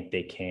they think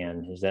they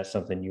can. Is that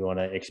something you want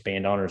to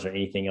expand on, or is there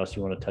anything else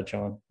you want to touch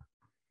on?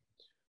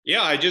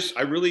 Yeah,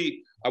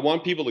 I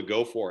want people to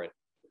go for it,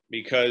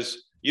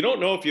 because you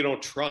don't know if you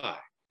don't try.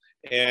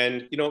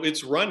 And, you know,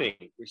 it's running.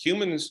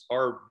 Humans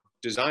are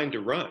designed to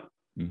run.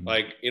 Mm-hmm.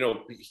 Like, you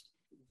know,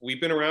 we've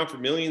been around for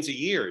millions of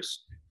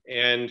years,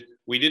 and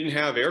we didn't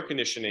have air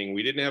conditioning.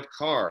 We didn't have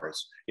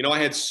cars. You know, I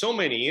had so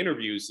many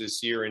interviews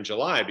this year in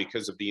July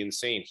because of the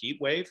insane heat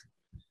wave.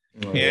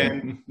 Oh,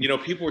 and, you know,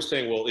 people were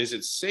saying, well, is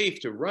it safe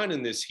to run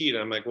in this heat?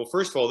 I'm like, well,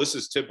 first of all, this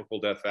is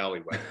typical Death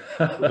Valley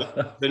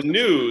weather. The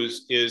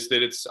news is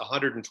that it's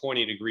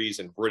 120 degrees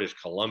in British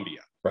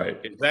Columbia. Right.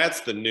 That's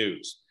the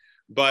news.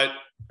 But,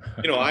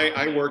 you know,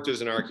 I worked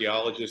as an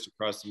archaeologist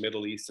across the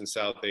Middle East and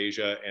South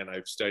Asia, and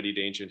I've studied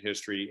ancient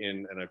history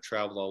and I've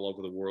traveled all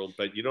over the world.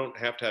 But you don't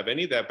have to have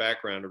any of that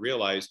background to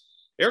realize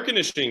air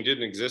conditioning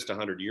didn't exist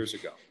 100 years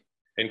ago,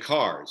 and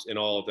cars and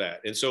all of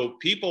that. And so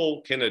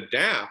people can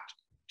adapt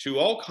to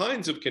all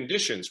kinds of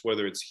conditions,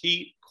 whether it's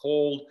heat,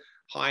 cold,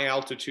 high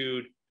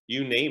altitude,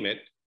 you name it.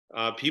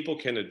 People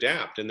can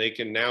adapt, and they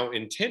can now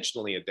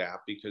intentionally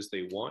adapt because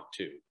they want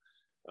to.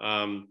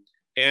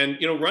 And,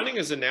 you know, running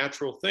is a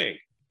natural thing.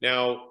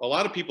 Now, a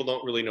lot of people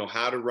don't really know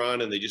how to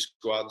run, and they just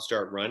go out and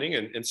start running.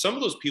 And some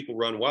of those people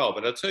run well,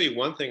 but I'll tell you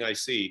one thing I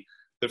see: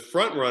 the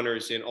front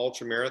runners in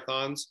ultra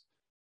marathons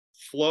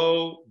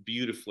flow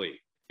beautifully,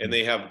 and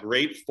they have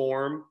great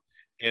form.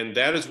 And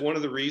that is one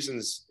of the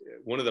reasons,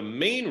 one of the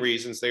main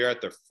reasons they are at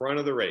the front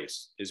of the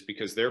race, is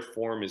because their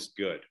form is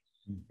good.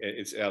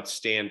 It's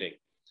outstanding.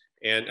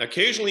 And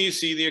occasionally you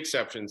see the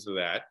exceptions to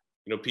that.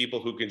 You know, people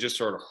who can just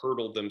sort of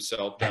hurdle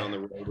themselves down the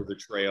road or the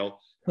trail,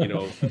 you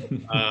know.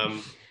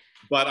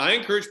 But I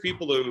encourage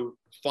people to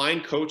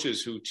find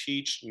coaches who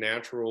teach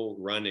natural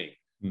running.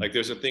 Like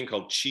there's a thing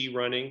called Chi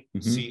running,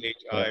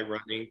 C-H-I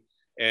running.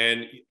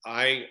 And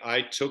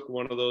I took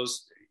one of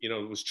those, you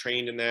know, was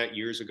trained in that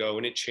years ago,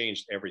 and it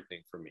changed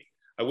everything for me.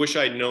 I wish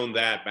I'd known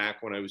that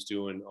back when I was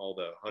doing all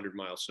the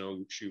 100-mile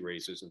snowshoe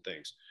races and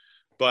things.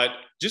 But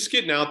just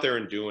getting out there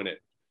and doing it,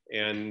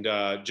 and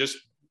just,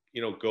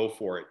 you know, go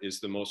for it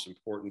is the most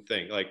important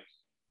thing. Like,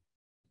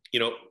 you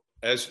know,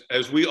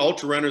 as we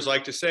ultra runners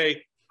like to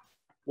say,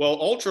 well,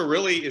 ultra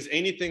really is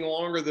anything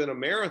longer than a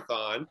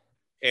marathon.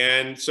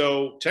 And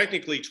so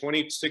technically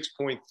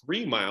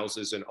 26.3 miles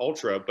is an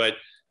ultra, but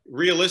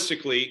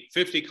realistically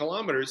 50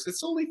 kilometers,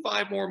 it's only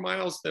 5 more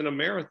miles than a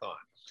marathon.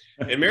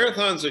 And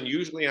marathons are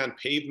usually on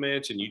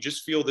pavement, and you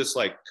just feel this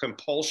like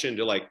compulsion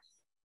to like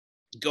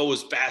go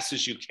as fast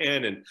as you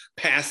can and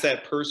pass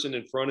that person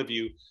in front of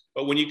you.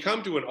 But when you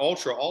come to an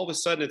ultra, all of a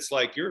sudden it's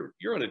like you're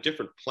on a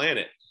different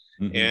planet.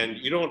 Mm-hmm. And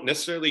you don't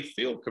necessarily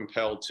feel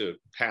compelled to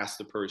pass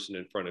the person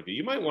in front of you.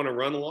 You might want to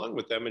run along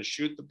with them and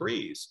shoot the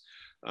breeze,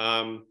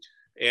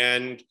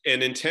 and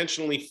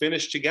intentionally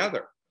finish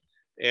together.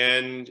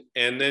 And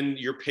then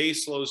your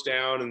pace slows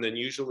down, and then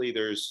usually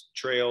there's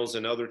trails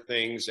and other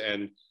things,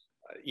 and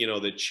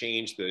that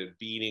change the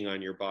beating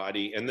on your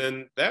body. And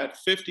then that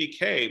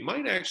 50K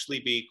might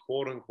actually be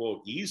quote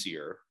unquote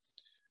easier,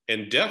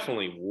 and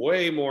definitely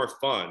way more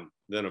fun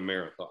than a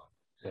marathon.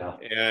 Yeah.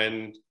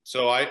 And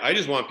so I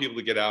just want people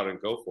to get out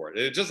and go for it.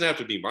 And it doesn't have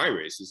to be my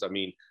races. I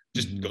mean,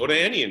 just go to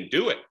any and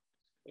do it.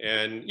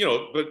 And,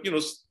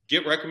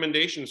 get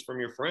recommendations from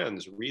your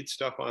friends, read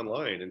stuff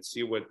online and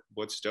see what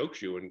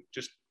stokes you, and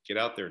just get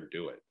out there and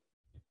do it.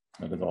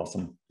 That is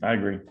awesome. I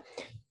agree.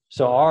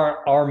 So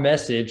our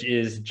message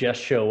is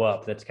just show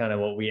up. That's kind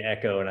of what we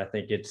echo. And I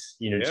think it's,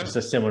 just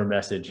a similar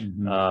message.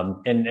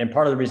 Mm-hmm. And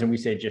part of the reason we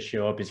say just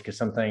show up is because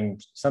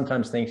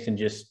sometimes things can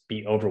just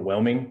be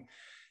overwhelming.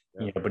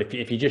 Yeah. But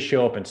if you just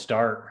show up and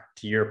start,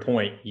 to your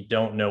point, you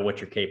don't know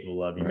what you're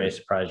capable of. You may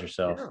surprise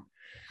yourself. Yeah.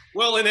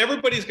 Well, and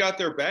everybody's got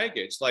their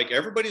baggage. Like,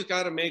 everybody's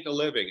got to make a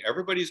living.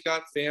 Everybody's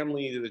got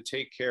family to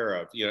take care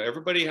of.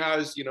 Everybody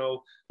has,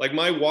 like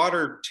my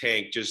water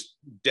tank just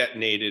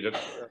detonated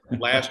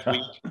last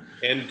week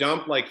and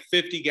dumped like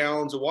 50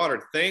 gallons of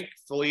water.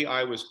 Thankfully,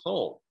 I was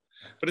home.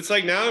 But it's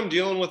like, now I'm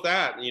dealing with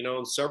that,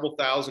 and several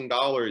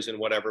 $1,000s and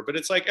whatever. But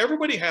it's like,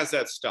 everybody has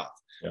that stuff.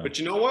 Yeah. But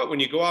you know what? When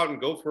you go out and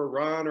go for a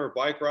run or a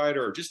bike ride,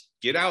 or just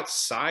get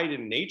outside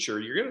in nature,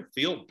 you're going to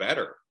feel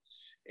better.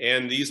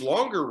 And these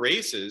longer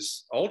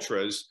races,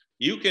 ultras,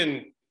 you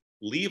can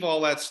leave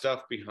all that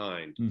stuff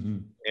behind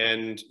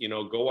and,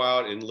 go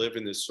out and live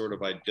in this sort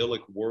of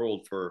idyllic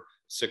world for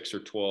 6 or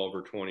 12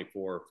 or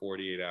 24 or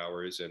 48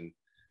 hours. And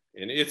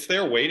it's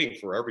there waiting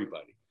for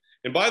everybody.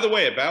 And by the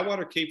way, at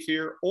Badwater Cape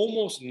Fear,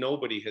 almost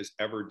nobody has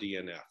ever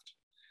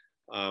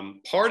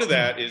DNF'd. Part of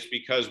that is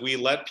because we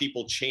let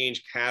people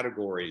change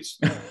categories.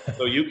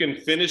 So you can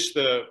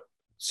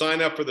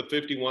sign up for the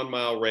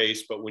 51-mile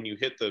race, but when you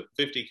hit the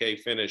 50K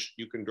finish,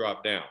 you can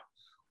drop down.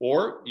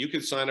 Or you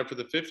could sign up for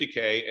the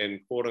 50K and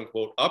quote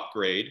unquote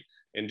upgrade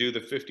and do the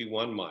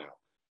 51-mile.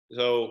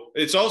 So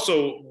it's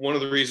also one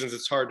of the reasons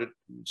it's hard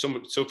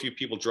so few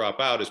people drop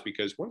out, is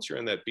because once you're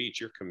on that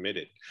beach, you're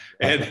committed.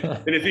 And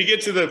if you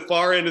get to the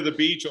far end of the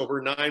beach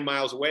over 9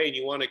 miles away and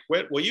you want to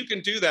quit, well, you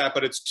can do that,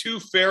 but it's 2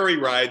 ferry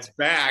rides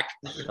back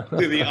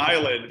to the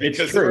island,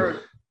 because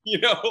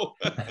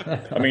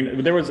I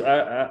mean, there was,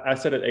 I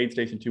said at Aid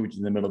Station 2, which is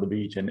in the middle of the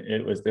beach, and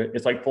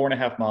it's like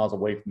 4.5 miles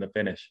away from the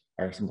finish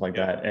or something like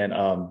that. And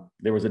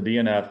there was a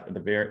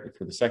DNF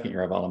for the second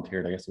year I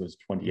volunteered. I guess it was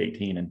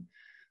 2018. And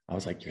I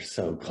was like, you're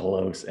so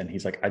close. And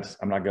he's like,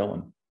 I'm not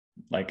going.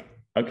 Like,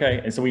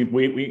 okay. And so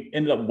we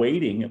ended up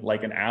waiting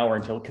like an hour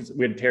because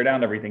we had to tear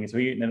down everything. And so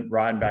he ended up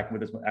riding back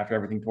with us after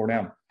everything tore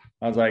down.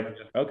 I was like,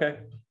 okay.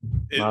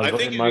 I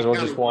think you might as well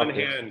just walk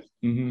hand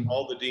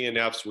all the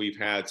DNFs we've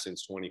had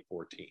since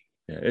 2014.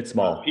 Yeah, it's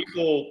small.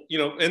 People,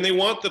 and they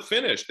want the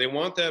finish. They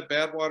want that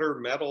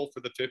Badwater medal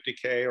for the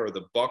 50K or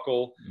the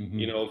buckle,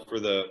 for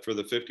the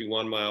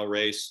 51-mile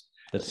race.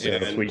 That's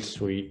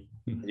sweet.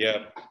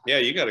 Yeah,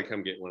 you got to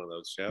come get one of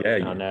those, Jeff.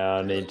 Yeah, I know.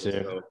 I need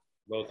to. So,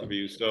 both of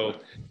you. So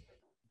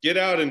get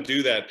out and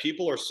do that.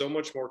 People are so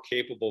much more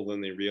capable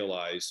than they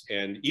realize.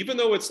 And even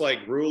though it's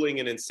like grueling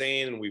and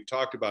insane, and we've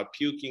talked about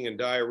puking and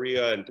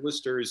diarrhea and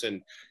blisters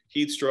and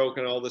heat stroke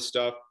and all this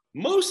stuff,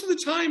 most of the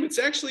time it's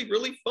actually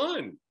really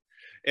fun.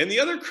 And the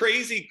other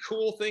crazy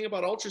cool thing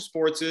about ultra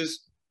sports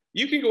is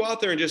you can go out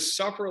there and just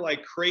suffer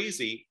like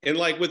crazy. And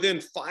like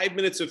within 5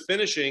 minutes of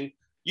finishing,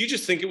 you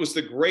just think it was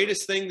the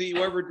greatest thing that you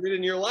ever did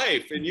in your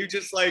life. And you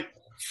just like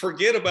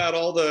forget about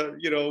all the,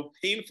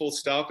 painful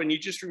stuff. And you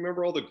just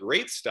remember all the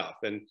great stuff,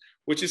 and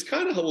which is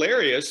kind of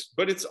hilarious,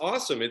 but it's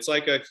awesome. It's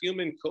like a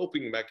human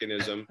coping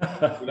mechanism,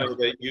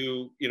 that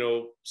you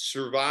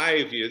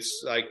survive.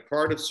 It's like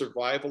part of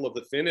survival of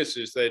the fittest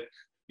is that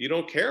you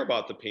don't care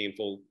about the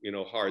painful,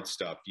 hard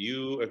stuff.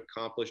 You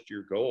accomplished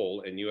your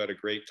goal and you had a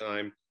great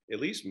time, at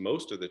least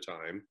most of the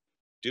time,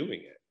 doing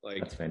it. Like,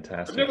 that's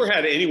fantastic. I've never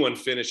had anyone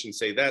finish and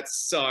say that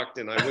sucked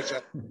and I wish I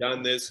had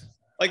done this.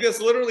 Like,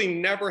 that's literally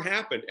never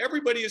happened.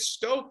 Everybody is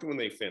stoked when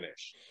they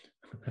finish.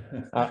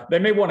 They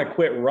may want to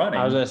quit running.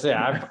 I was going to say,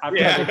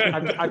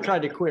 I've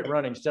tried to quit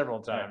running several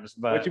times,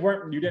 but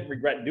you didn't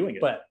regret doing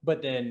it.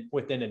 But then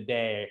within a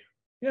day,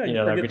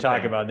 like we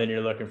talk about, then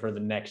you're looking for the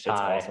next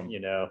high. Awesome.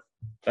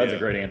 That's a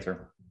great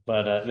answer.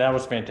 But that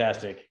was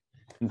fantastic.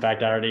 In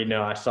fact, I already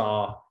know, I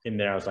saw in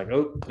there, I was like,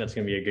 oh, that's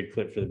going to be a good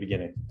clip for the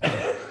beginning.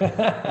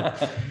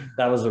 that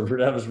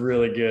was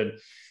really good.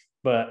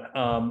 But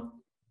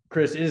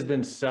Chris, it has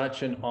been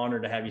such an honor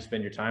to have you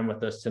spend your time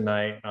with us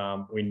tonight.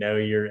 We know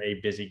you're a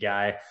busy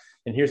guy.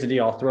 And here's the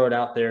deal. I'll throw it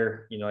out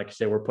there. Like I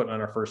said, we're putting on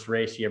our first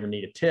race. You ever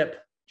need a tip,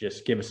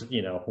 just give us,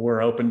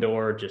 we're open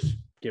door. Just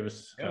give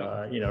us,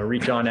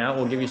 reach on out.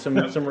 We'll give you some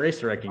race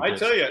directing. I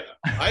tell you,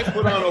 I've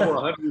put on over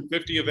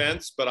 150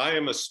 events, but I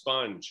am a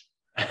sponge.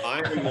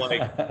 I'm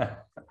like,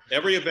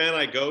 every event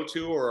I go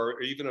to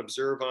or even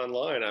observe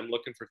online, I'm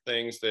looking for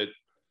things that,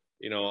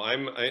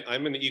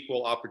 I'm an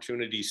equal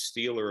opportunity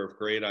stealer of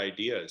great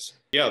ideas.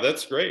 Yeah,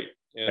 that's great.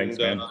 And Thanks,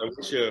 man.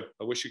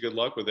 I wish you good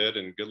luck with it,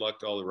 and good luck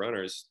to all the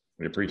runners.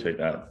 We appreciate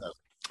that.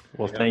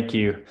 Well, thank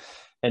you.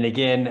 And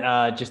again,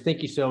 just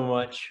thank you so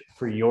much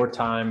for your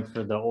time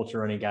for the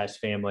Ultra Running Guys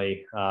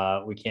family.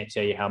 We can't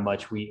tell you how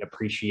much we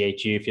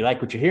appreciate you. If you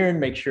like what you're hearing,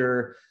 make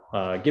sure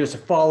give us a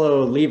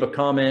follow, leave a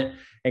comment.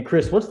 And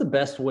Chris, what's the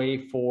best way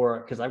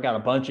because I've got a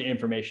bunch of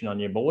information on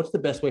you, but what's the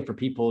best way for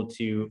people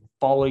to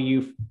follow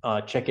you,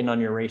 check in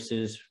on your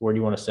races? Where do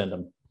you want to send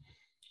them?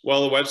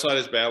 Well, the website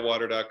is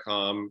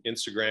badwater.com.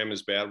 Instagram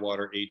is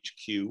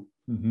badwaterhq.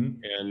 Mm-hmm.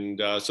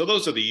 And so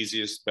those are the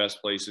easiest,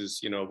 best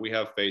places. We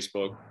have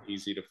Facebook,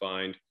 easy to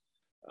find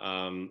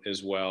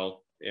as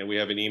well. And we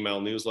have an email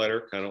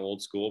newsletter, kind of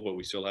old school, but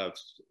we still have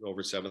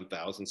over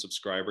 7,000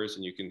 subscribers,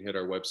 and you can hit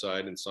our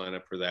website and sign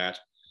up for that.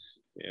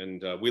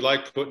 And we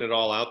like putting it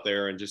all out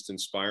there and just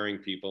inspiring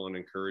people and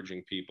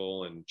encouraging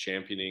people and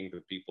championing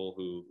the people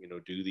who,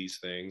 do these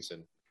things.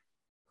 And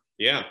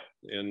yeah.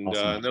 And,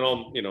 awesome. And then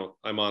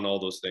I'm on all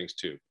those things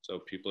too. So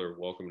people are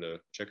welcome to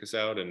check us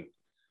out and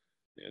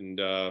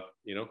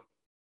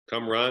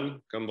come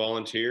run, come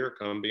volunteer,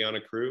 come be on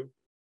a crew,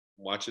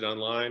 watch it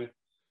online,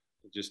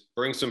 just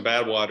bring some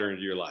Badwater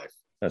into your life.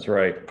 That's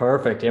right.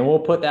 Perfect. And we'll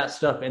put that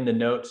stuff in the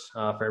notes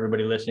for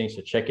everybody listening.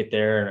 So check it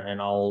there,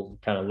 and I'll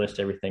kind of list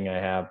everything I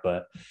have.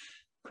 But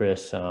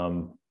Chris,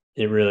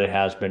 it really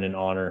has been an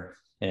honor,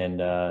 and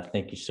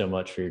thank you so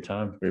much for your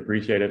time. We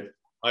appreciate it.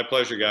 My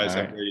pleasure, guys.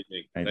 Right. Have a great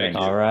evening. Hey, Thank you.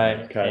 All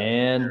right. Cut.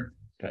 And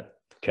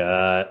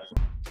cut.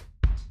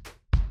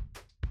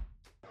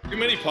 Too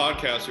many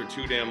podcasts are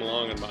too damn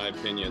long, in my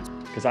opinion.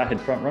 Because I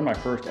had run my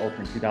first ultra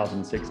in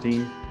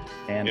 2016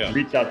 and Yeah.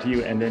 reached out to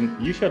you, and then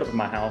you showed up at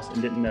my house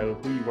and didn't know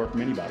who you were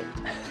from anybody.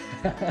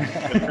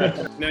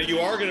 Now, you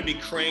are going to be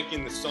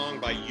cranking the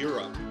song by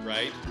Europe,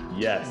 right?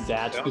 Yes.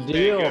 That's the Okay,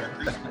 deal.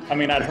 good. I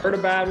mean, I'd heard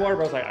of Badwater, but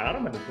I was like, I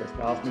don't know who Chris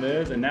Kostman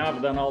is. And now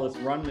I've done all this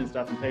running and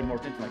stuff and paid more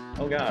attention. Like,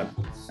 oh God,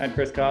 I had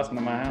Chris Kostman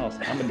in my house.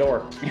 I'm a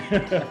dork.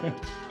 Yes,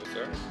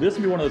 sir. This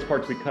will be one of those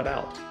parts we cut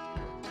out.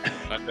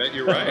 I bet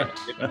you're right.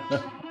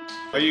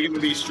 Are you going to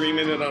be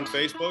streaming it on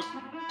Facebook?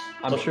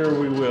 I'm sure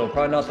we will.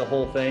 Probably not the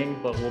whole thing,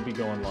 but we'll be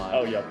going live.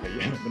 Oh, yeah, okay,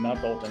 yeah, but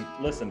not the whole thing.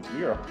 Listen,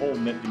 we are a whole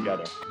knit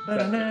together.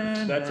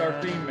 That's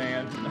our theme,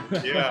 man.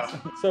 Yeah.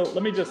 So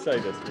let me just say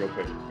this real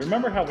quick.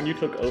 Remember how when you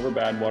took over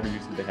Badwater, you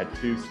said they had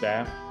 2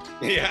 staff?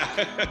 Yeah.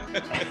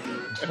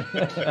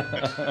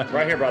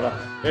 Right here, brother.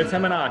 It's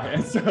him and I.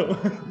 And so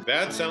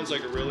That sounds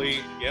like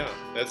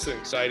that's an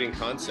exciting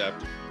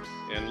concept.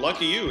 And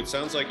lucky you, it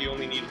sounds like you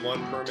only need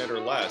 1 permit or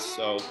less.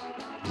 So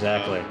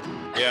Exactly.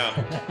 yeah.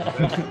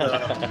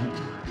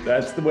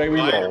 that's the way we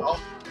roll.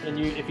 And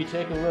if you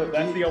take a look,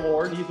 That's the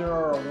award. these are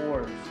our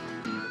awards.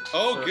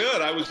 Oh,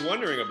 good. I was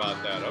wondering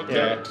about that. Okay.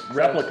 Yeah,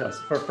 replicas.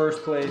 For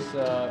first place,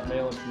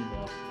 male and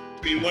female.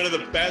 I mean, one of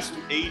the best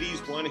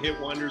 80s one-hit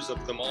wonders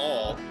of them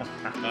all.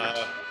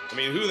 I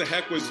mean, who the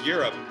heck was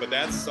Europe? But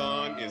that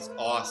song is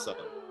awesome.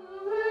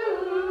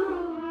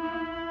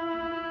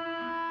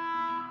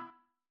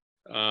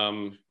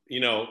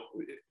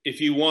 If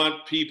you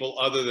want people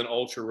other than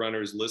ultra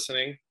runners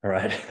listening,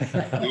 Right.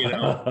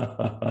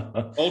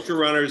 ultra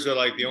runners are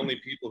like the only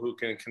people who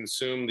can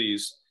consume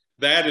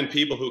that and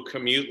people who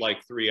commute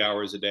like 3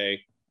 hours a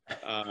day,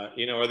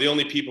 are the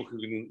only people who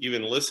can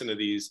even listen to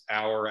these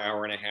hour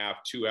and a half,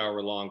 2 hour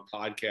long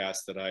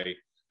podcasts that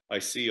I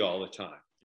see all the time.